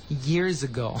 Fine. Years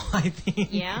ago, I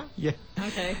think. Yeah? Yeah.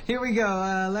 Okay. Here we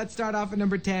go. Let's start off at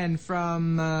number 10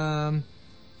 from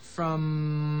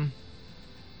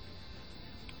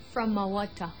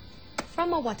Mawata.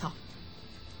 From Mawata.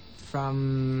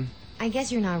 From... I guess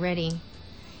you're not ready.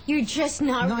 You're just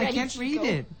not No, ready. I can't Chico. read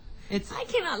it. It's I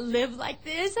cannot live like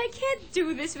this. I can't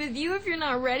do this with you if you're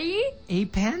not ready. a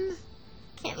pen?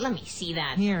 Let me see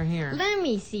that. Here. Let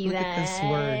me see Look that. at this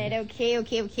word.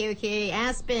 Okay.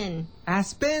 Aspen.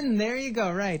 Aspen. There you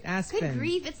go. Right, Aspen. Good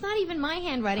grief. It's not even my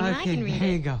handwriting, and I can read there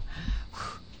you it. go.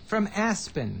 From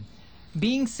Aspen.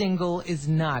 Being single is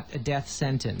not a death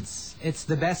sentence. It's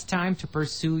the best time to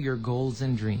pursue your goals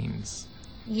and dreams.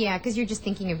 Yeah, because you're just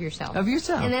thinking of yourself. Of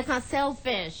yourself. And that's not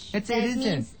selfish. It that isn't.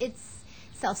 means it's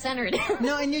self-centered.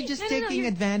 No, and you're just taking you're-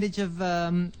 advantage of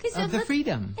the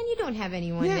freedom. And you don't have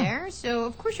anyone Yeah. there, so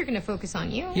of course you're going to focus on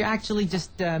you. You're actually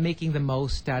just making the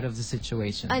most out of the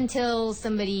situation. Until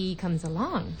somebody comes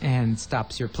along. And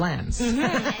stops your plans. And,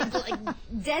 like,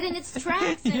 dead in its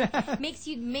tracks and makes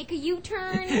you make a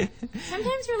U-turn.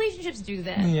 Sometimes relationships do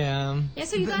that. Yeah. Yeah,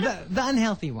 so you gotta... The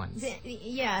unhealthy ones.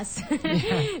 Yes.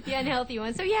 The unhealthy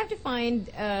one. So you have to find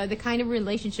the kind of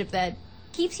relationship that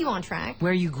keeps you on track.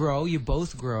 Where you grow, you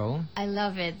both grow. I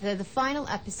love it. The final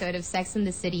episode of Sex and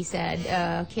the City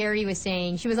said, Carrie was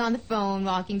saying, she was on the phone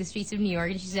walking the streets of New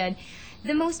York, and she said,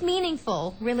 the most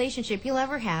meaningful relationship you'll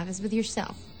ever have is with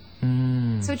yourself.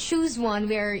 So choose one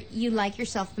where you like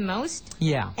yourself the most.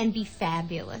 Yeah. And be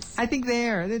fabulous. I think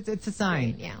it's a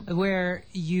sign. Right, yeah. Where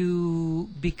you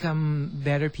become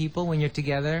better people when you're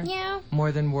together. Yeah.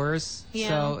 More than worse. Yeah.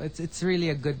 So it's really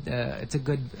a good Of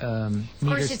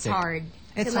course, it's hard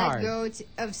It's to hard. let go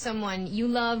of someone you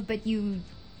love, but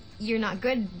you're not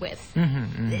good with.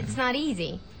 It's not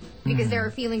easy because there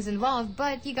are feelings involved,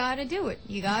 but you gotta do it.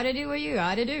 You gotta do what you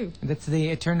gotta do. That's the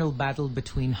eternal battle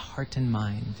between heart and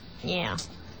mind. Yeah.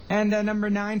 And number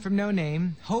 9 from No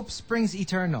Name, Hope Springs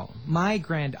Eternal. My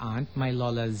grand aunt, my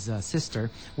Lola's sister,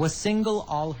 was single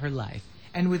all her life.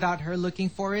 And without her looking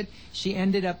for it, she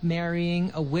ended up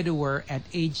marrying a widower at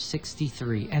age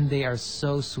 63. And they are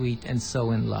so sweet and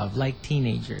so in love, like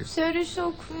teenagers. That is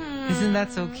so cool. Isn't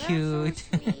that so cute?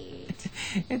 That's so sweet.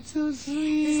 It's so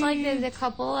sweet. It's like the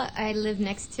couple I live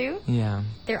next to. Yeah.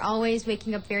 They're always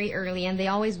waking up very early, and they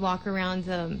always walk around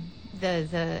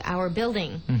our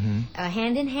building,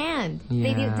 hand in hand.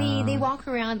 Yeah. They walk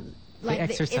around like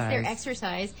They it's their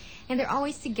exercise, and they're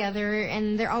always together.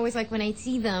 And they're always like, when I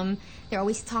see them, they're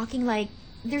always talking like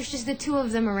there's just the two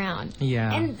of them around.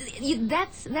 Yeah. And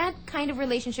that's that kind of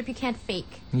relationship you can't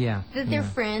fake. Yeah. That they're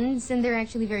friends and they're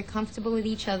actually very comfortable with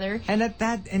each other. And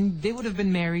and they would have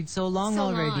been married so long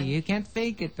already. long. You can't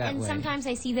fake it that way. And sometimes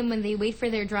I see them when they wait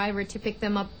for their driver to pick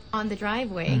them up on the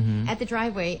driveway. At the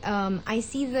driveway, I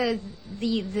see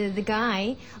the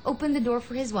guy open the door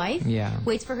for his wife. Yeah.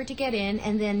 Waits for her to get in,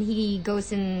 and then he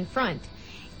goes in front.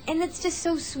 And it's just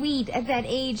so sweet at that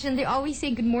age, and they always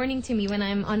say good morning to me when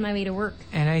I'm on my way to work.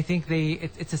 And I think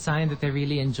it's a sign that they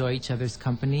really enjoy each other's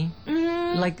company.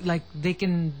 Like they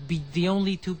can be the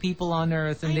only two people on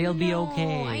earth, and they'll be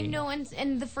okay. I know,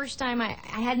 and the first time I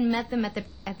hadn't met them at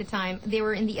the time, they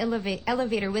were in the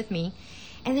elevator with me,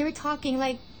 and they were talking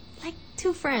like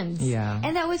two friends. Yeah.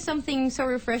 And that was something so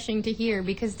refreshing to hear,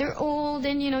 because they're old,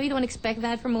 and you don't expect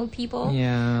that from old people.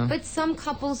 Yeah. But some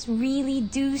couples really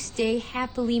do stay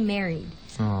happily married.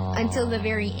 Aww. Until the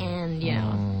very end,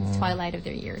 twilight of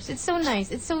their years. It's so nice.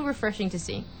 It's so refreshing to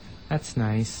see. That's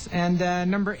nice. And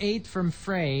number 8 from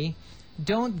Frey,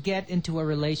 don't get into a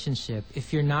relationship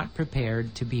if you're not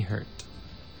prepared to be hurt.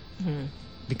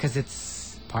 Because it's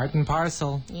part and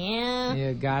parcel. Yeah.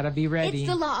 You gotta be ready. It's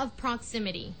the law of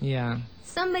proximity. Yeah.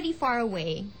 Somebody far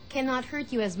away cannot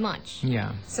hurt you as much.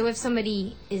 Yeah. So if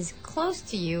somebody is close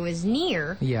to you, is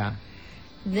near, Yeah.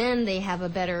 then they have a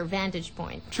better vantage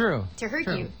point True. to hurt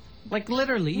True. you. Like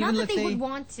literally, Not even that let's they say would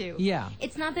want to. Yeah.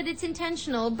 It's not that it's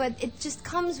intentional, but it just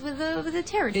comes with the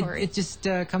territory. it just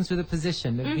comes with a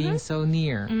position of being so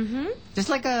near. Just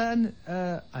like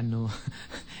no.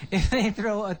 If they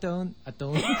throw a tone,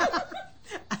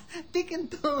 thick and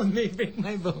tone may break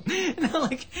my bone. And I'm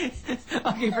like,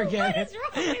 okay, forget What is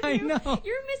wrong with I you? know.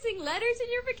 You're missing letters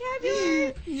in your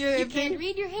vocabulary. Yeah, You if can't they-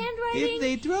 read your handwriting. If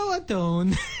they throw a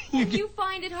tone, and you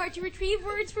find it hard to retrieve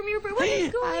words from your brain. What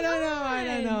is going on? I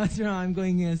don't know what's wrong. I'm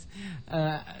going as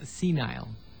senile.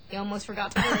 You almost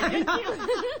forgot the word.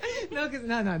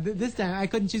 No. This time I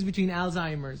couldn't choose between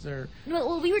Alzheimer's or.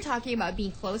 Well, we were talking about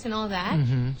being close and all that.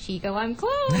 Chico, I'm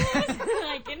close.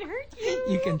 I can hurt you.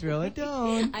 You can throw a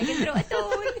tone. I can throw a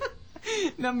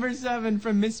tone. Number 7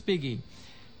 from Miss Piggy.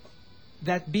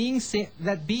 That being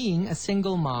a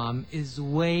single mom is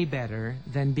way better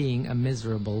than being a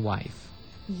miserable wife.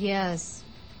 Yes.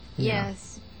 Yeah.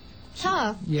 Yes.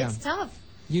 Tough. Yeah. It's tough.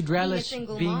 You'd relish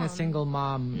single being mom. a single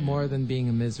mom more than being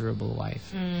a miserable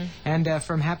wife. And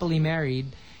from Happily Married,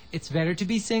 it's better to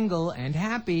be single and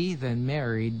happy than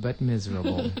married but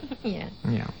miserable. Yeah.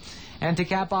 Yeah. And to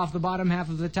cap off the bottom half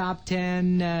of the top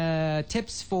 10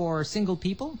 tips for single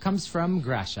people comes from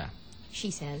Gracia. She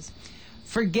says.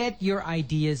 Forget your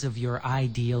ideas of your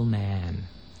ideal man.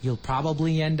 You'll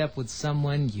probably end up with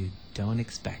someone you don't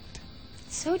expect.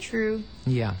 So true.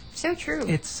 Yeah. So true.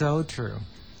 It's so true.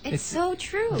 It's so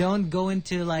true. Don't go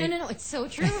into like... No. It's so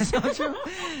true. So true.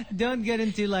 Don't get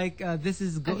into like, this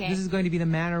is Okay. this is going to be the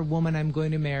man or woman I'm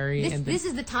going to marry. This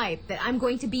is the type that I'm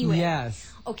going to be with.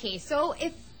 Yes. Okay, so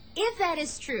if that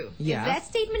is true, Yeah. if that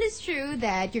statement is true,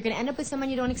 that you're going to end up with someone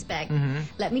you don't expect,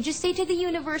 let me just say to the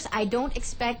universe, I don't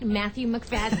expect Matthew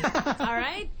McFadden. All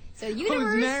right? So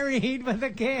universe... Who's married with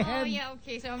a kid. Oh, yeah,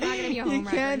 okay, so I'm not going to be a You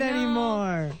homewrecker. can't No.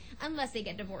 anymore. Unless they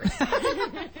get divorced.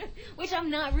 Which I'm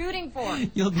not rooting for.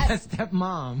 You'll be a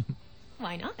stepmom.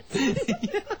 Why not?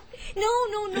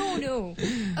 No.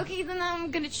 Okay, then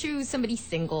I'm going to choose somebody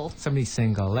single. Somebody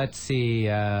single. Let's see.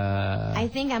 I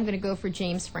think I'm going to go for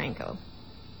James Franco.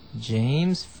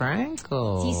 James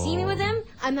Franco. Do you see me with him?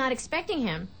 I'm not expecting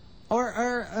him.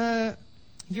 Or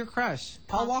your crush,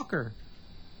 Paul Walker.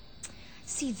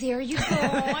 See, there you go.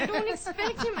 I don't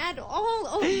expect him at all.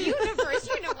 Oh, universe,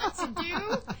 you know what to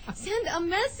do. Send a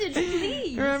message,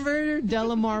 please. Remember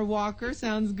Delamar Walker?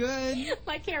 Sounds good.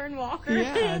 Like Karen Walker.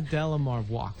 Yeah, Delamar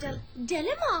Walker.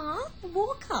 Delamar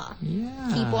Walker.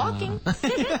 Yeah. Keep walking.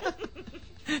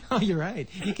 Oh, you're right.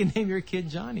 You can name your kid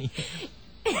Johnny.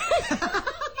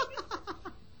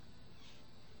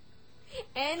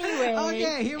 Anyway.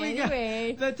 Okay, here we go.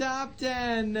 The top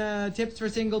 10 tips for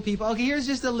single people. Okay, here's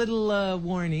just a little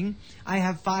warning. I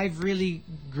have 5 really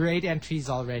great entries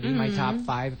already, my top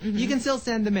 5. You can still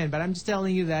send them in, but I'm just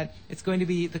telling you that it's going to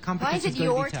be, the competition Why is it going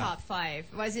to your be tough. top 5?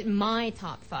 Why is it my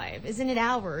top 5? Isn't it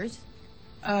ours?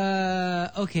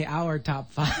 Okay, our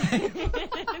top 5.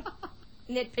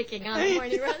 Nitpicking on the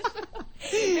morning rush.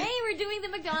 Hey, we're doing the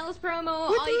McDonald's house promo.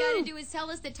 All you gotta do is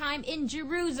tell us the time in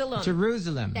Jerusalem.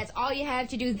 Jerusalem. That's all you have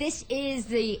to do. This is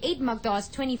the 8 Magdos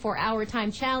 24-hour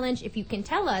time challenge. If you can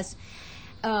tell us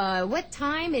what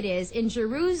time it is in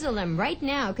Jerusalem right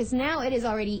now, because now it is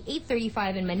already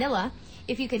 8:35 in Manila.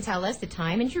 If you can tell us the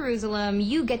time in Jerusalem,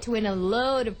 you get to win a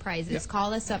load of prizes. Yep.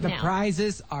 Call us up now. The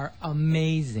prizes are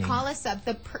amazing. Call us up.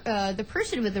 The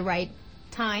person with the right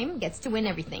time gets to win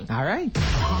everything. All right.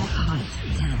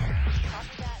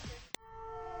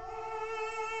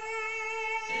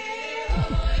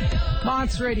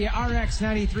 Monts Radio RX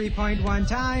 93.1.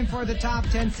 Time for the top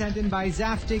 10 sent in by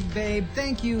Zaftig Babe.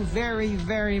 Thank you very,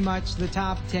 very much. The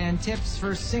top 10 tips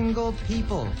for single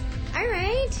people. All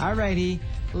right. Alrighty.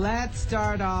 Let's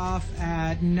start off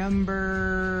at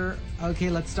number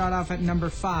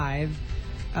 5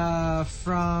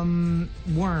 from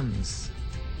Worms.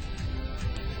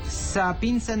 Sa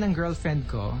pinsan ng girlfriend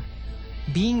ko,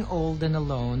 being old and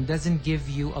alone doesn't give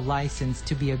you a license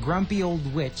to be a grumpy old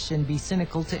witch and be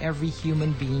cynical to every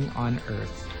human being on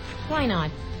Earth. Why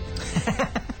not?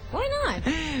 Why not?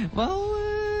 Well,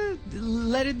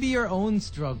 let it be your own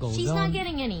struggle. She's not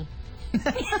getting any.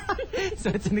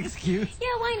 So it's an excuse?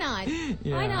 Yeah, why not?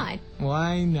 Yeah. Why not?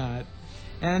 Why not?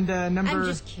 And I'm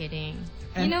just kidding.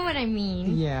 You know what I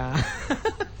mean. Yeah.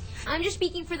 I'm just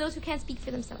speaking for those who can't speak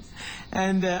for themselves.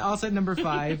 And also at number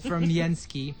 5 from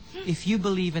Yensky, if you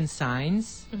believe in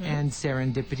signs and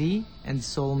serendipity and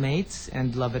soulmates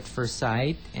and love at first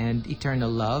sight and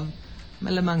eternal love,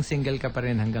 malamang single ka pa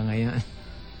rin hanggang ngayon.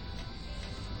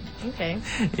 Okay.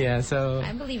 Yeah, so...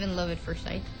 I believe in love at first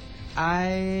sight.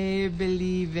 I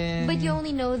believe in... But you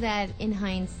only know that in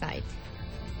hindsight.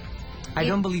 I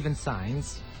don't believe in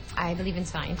signs. I believe in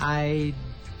signs. I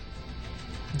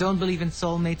don't believe in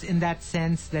soulmates in that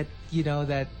sense that, you know,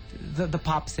 that the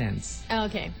pop sense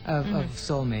of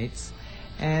soulmates.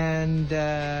 And...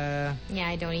 yeah,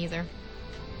 I don't either.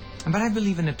 But I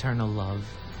believe in eternal love.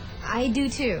 I do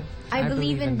too. I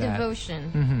believe in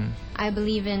devotion. Mm-hmm. I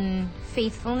believe in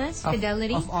faithfulns,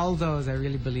 fidelity. Of all those, I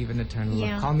really believe in eternal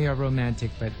love. Call me a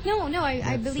romantic, but... No,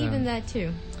 I believe in that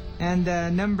too. And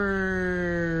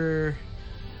number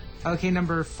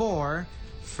 4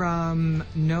 from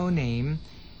No Name.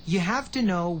 You have to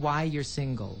know why you're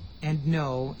single and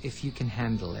know if you can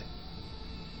handle it.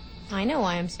 I know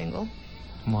why I'm single.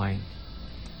 Why?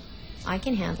 I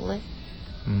can handle it.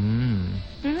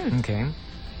 Okay.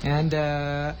 And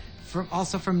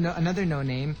from another No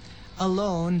Name,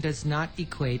 alone does not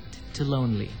equate to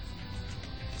lonely.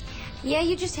 Yeah,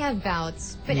 you just have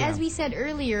bouts. But as we said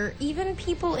earlier, even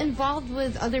people involved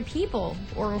with other people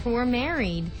or who are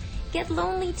married get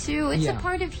lonely too. It's a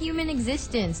part of human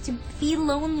existence to feel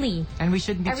lonely. And we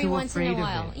shouldn't be every too once afraid in a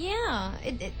while. of it. Yeah.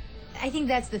 I think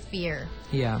that's the fear.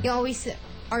 Yeah. You always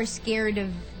are scared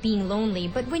of being lonely.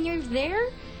 But when you're there,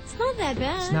 it's not that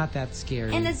bad. It's not that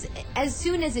scary. And as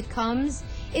soon as it comes,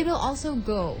 it will also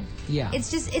go. Yeah.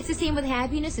 It's the same with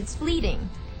happiness. It's fleeting.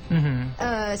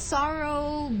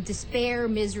 Sorrow, despair,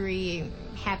 misery,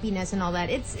 happiness, and all that.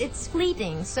 It's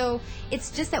fleeting. So it's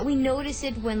just that we notice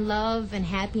it when love and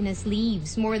happiness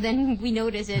leaves more than we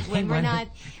notice it when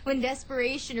when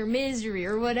desperation or misery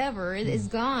or whatever is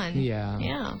gone.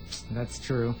 Yeah. That's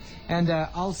true. And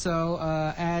also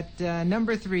at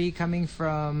number 3, coming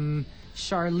from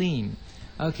Charlene.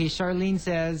 Okay, Charlene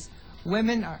says,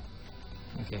 women are...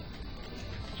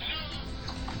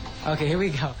 Okay, here we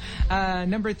go.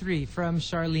 Number 3 from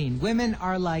Charlene. Women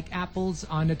are like apples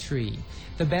on a tree.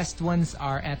 The best ones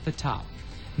are at the top.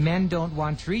 Men don't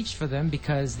want to reach for them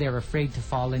because they're afraid to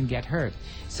fall and get hurt.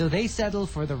 So they settle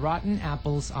for the rotten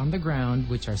apples on the ground,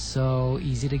 which are so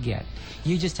easy to get.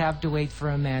 You just have to wait for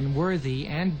a man worthy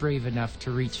and brave enough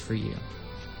to reach for you.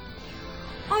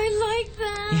 I like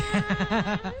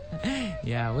that.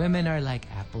 Yeah, women are like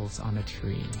apples on a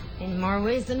tree. In more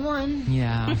ways than one.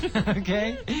 Yeah.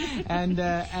 Okay. And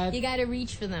you gotta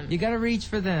reach for them. You gotta reach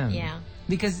for them. Yeah.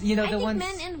 Because I think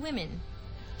men and women.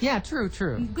 Yeah, true.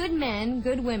 Good men,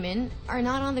 good women are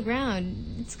not on the ground.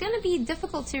 It's gonna be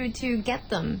difficult to get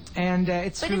them. And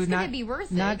it's but true. It's gonna be worth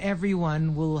it. Not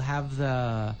everyone will have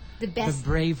the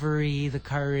bravery, the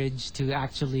courage to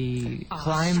actually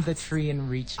climb the tree and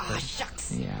reach for it.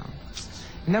 Shucks. Yeah.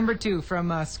 Number 2 from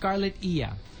Scarlett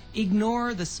Ia.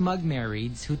 Ignore the smug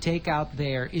marrieds who take out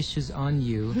their issues on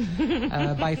you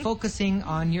by focusing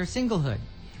on your singlehood.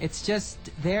 It's just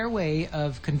their way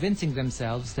of convincing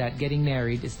themselves that getting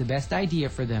married is the best idea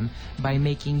for them by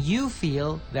making you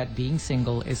feel that being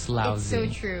single is lousy. It's so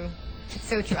true. It's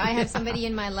so true. I have somebody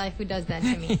in my life who does that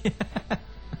to me.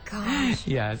 gosh.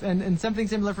 Yes, and something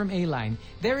similar from A-Line.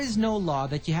 There is no law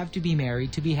that you have to be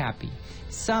married to be happy.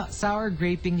 Sour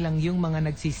graping lang yung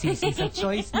mga nagsisisi sa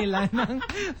choice nila ng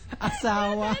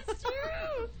asawa. That's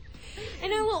true.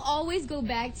 And I will always go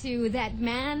back to that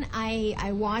man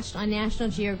I watched on National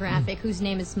Geographic whose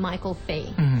name is Michael Fay.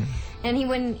 Mm-hmm. And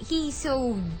when he's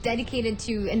so dedicated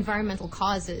to environmental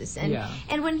causes.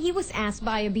 And when he was asked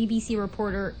by a BBC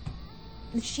reporter,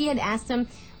 she had asked him,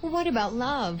 well, what about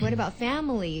love? What about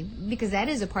family? Because that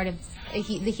is a part of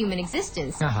the human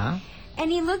existence. Uh-huh.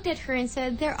 And he looked at her and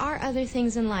said, there are other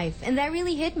things in life. And that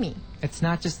really hit me. It's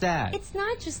not just that. It's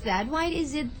not just that. Why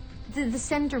is it the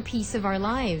centerpiece of our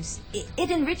lives?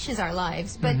 It enriches our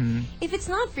lives. But if it's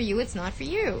not for you, it's not for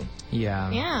you.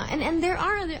 Yeah. Yeah. And there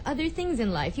are other things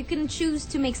in life. You can choose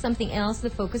to make something else the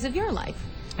focus of your life.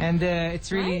 And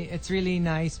it's really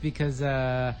nice because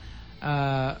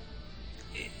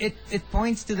it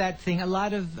points to that thing. A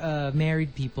lot of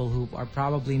married people who are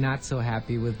probably not so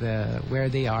happy with where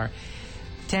they are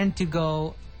tend to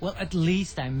go, well, at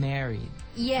least I'm married.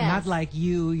 Yes. Not like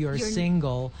you're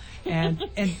single. And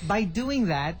by doing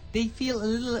that, they feel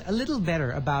a little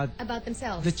better about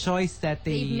themselves. the choice that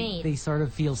They've made. they sort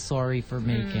of feel sorry for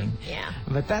making. Yeah.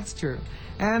 But that's true.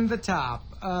 And the top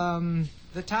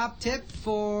tip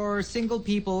for single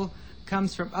people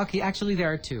comes from, okay, actually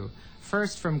there are two.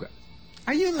 First from...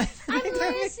 Are you listening? I'm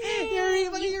listening.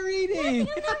 What are you reading?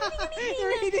 You're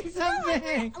reading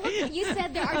something. Look, you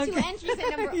said there are two entries and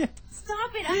number.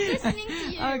 Stop it! I'm listening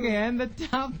to you. Okay, and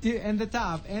the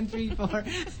top entry for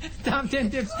top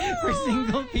 10 tips for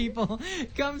single people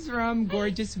comes from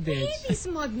Gorgeous Bitch. These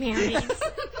smug marrieds.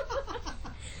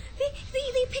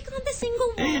 they pick on the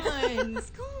single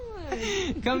ones. Come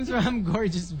on. Comes from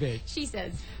Gorgeous Bitch. She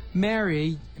says,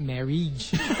 marriage.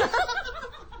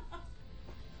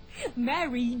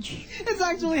 marriage. It's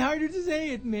actually harder to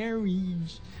say it.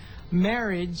 Marriage.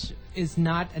 Marriage is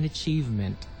not an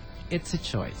achievement. It's a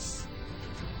choice.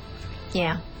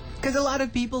 Yeah. Because a lot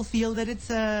of people feel that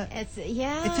it's an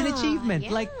achievement,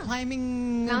 yeah. like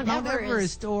climbing Mount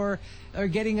Everest or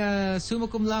getting a summa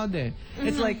cum laude.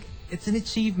 It's like it's an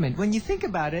achievement. When you think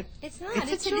about it, it's not.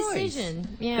 It's a a choice.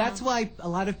 decision. Yeah. That's why a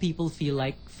lot of people feel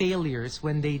like failures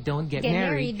when they don't get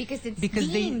married because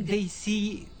deemed. they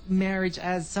see marriage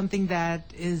as something that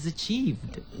is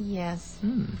achieved. Yes.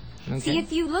 Okay. See,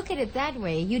 if you look at it that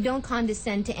way, you don't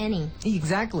condescend to any.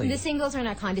 Exactly. The singles are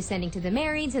not condescending to the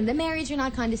marrieds, and the marrieds are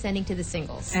not condescending to the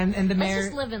singles. And the Let's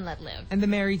just live and let live. And the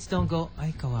marrieds don't go,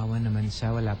 ay, kawawa naman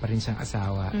siya, wala pa rin siyang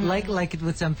asawa. Like it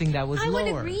was something that was lower.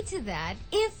 I would agree to that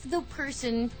if the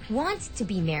person wants to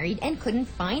be married and couldn't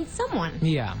find someone.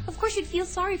 Yeah. Of course, you'd feel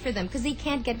sorry for them because they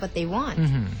can't get what they want.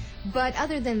 But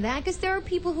other than that, because there are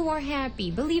people who are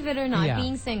happy, believe it or not,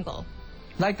 being single.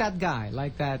 Like that guy,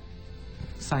 like that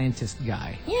scientist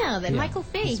guy. Yeah, that Michael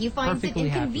Fay. He finds it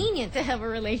inconvenient to have a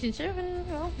relationship.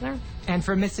 And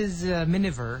for Mrs.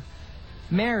 Miniver,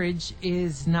 marriage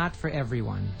is not for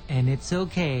everyone. And it's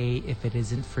okay if it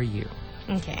isn't for you.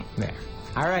 Okay. There.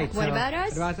 All right. What about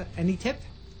us? Any tip?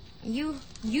 You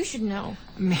should know.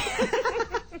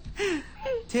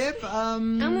 Tip?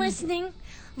 I'm listening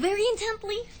very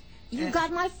intently. You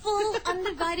got my full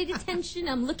undivided attention.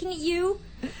 I'm looking at you.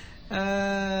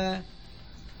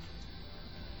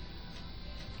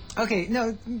 Okay,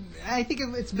 no, I think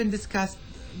it's been discussed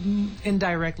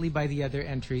indirectly by the other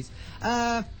entries.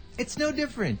 It's no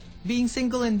different being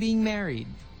single and being married.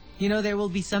 You know, there will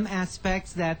be some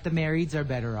aspects that the marrieds are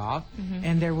better off,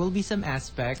 and there will be some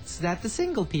aspects that the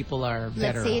single people are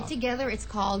better off. Let's say it together. It's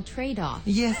called trade-off.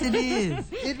 Yes, it is.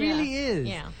 It really is.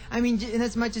 Yeah. I mean, in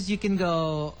as much as you can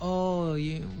go, oh,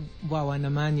 wawa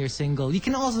naman, you're single. You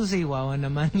can also say, wawa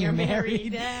naman, you're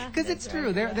married. Because it's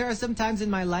true. Right, There are some times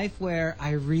in my life where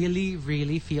I really,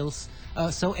 really feel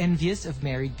so envious of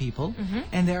married people.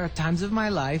 And there are times of my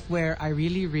life where I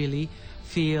really, really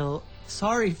feel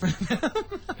sorry for them.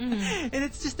 And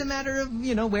it's just a matter of,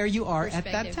 where you are at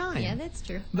that time. Yeah, that's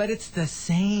true. But it's the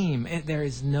same. There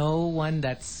is no one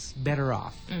that's better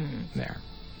off there.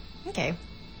 Okay.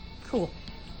 Cool.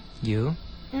 You?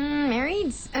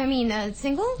 Married? I mean,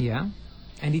 single? Yeah.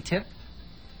 Any tip?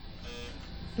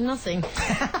 Nothing.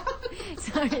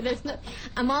 Sorry, there's no...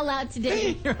 I'm all out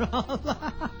today. You're all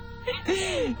out.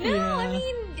 No, I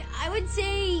mean, I would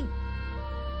say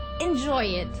enjoy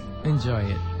it. Enjoy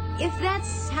it. If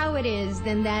that's how it is,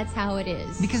 then that's how it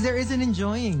is. Because there is an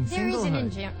enjoying there singlehood. There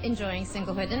is an enjoying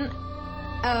singlehood.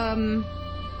 And,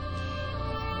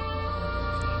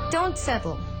 don't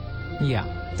settle. Yeah.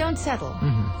 Don't settle.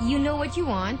 You know what you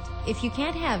want. If you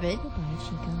can't have it,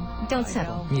 don't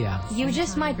settle. Yeah. You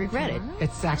just might regret it.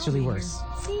 It's actually worse.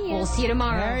 See ya. We'll see you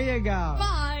tomorrow. There you go.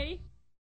 Bye.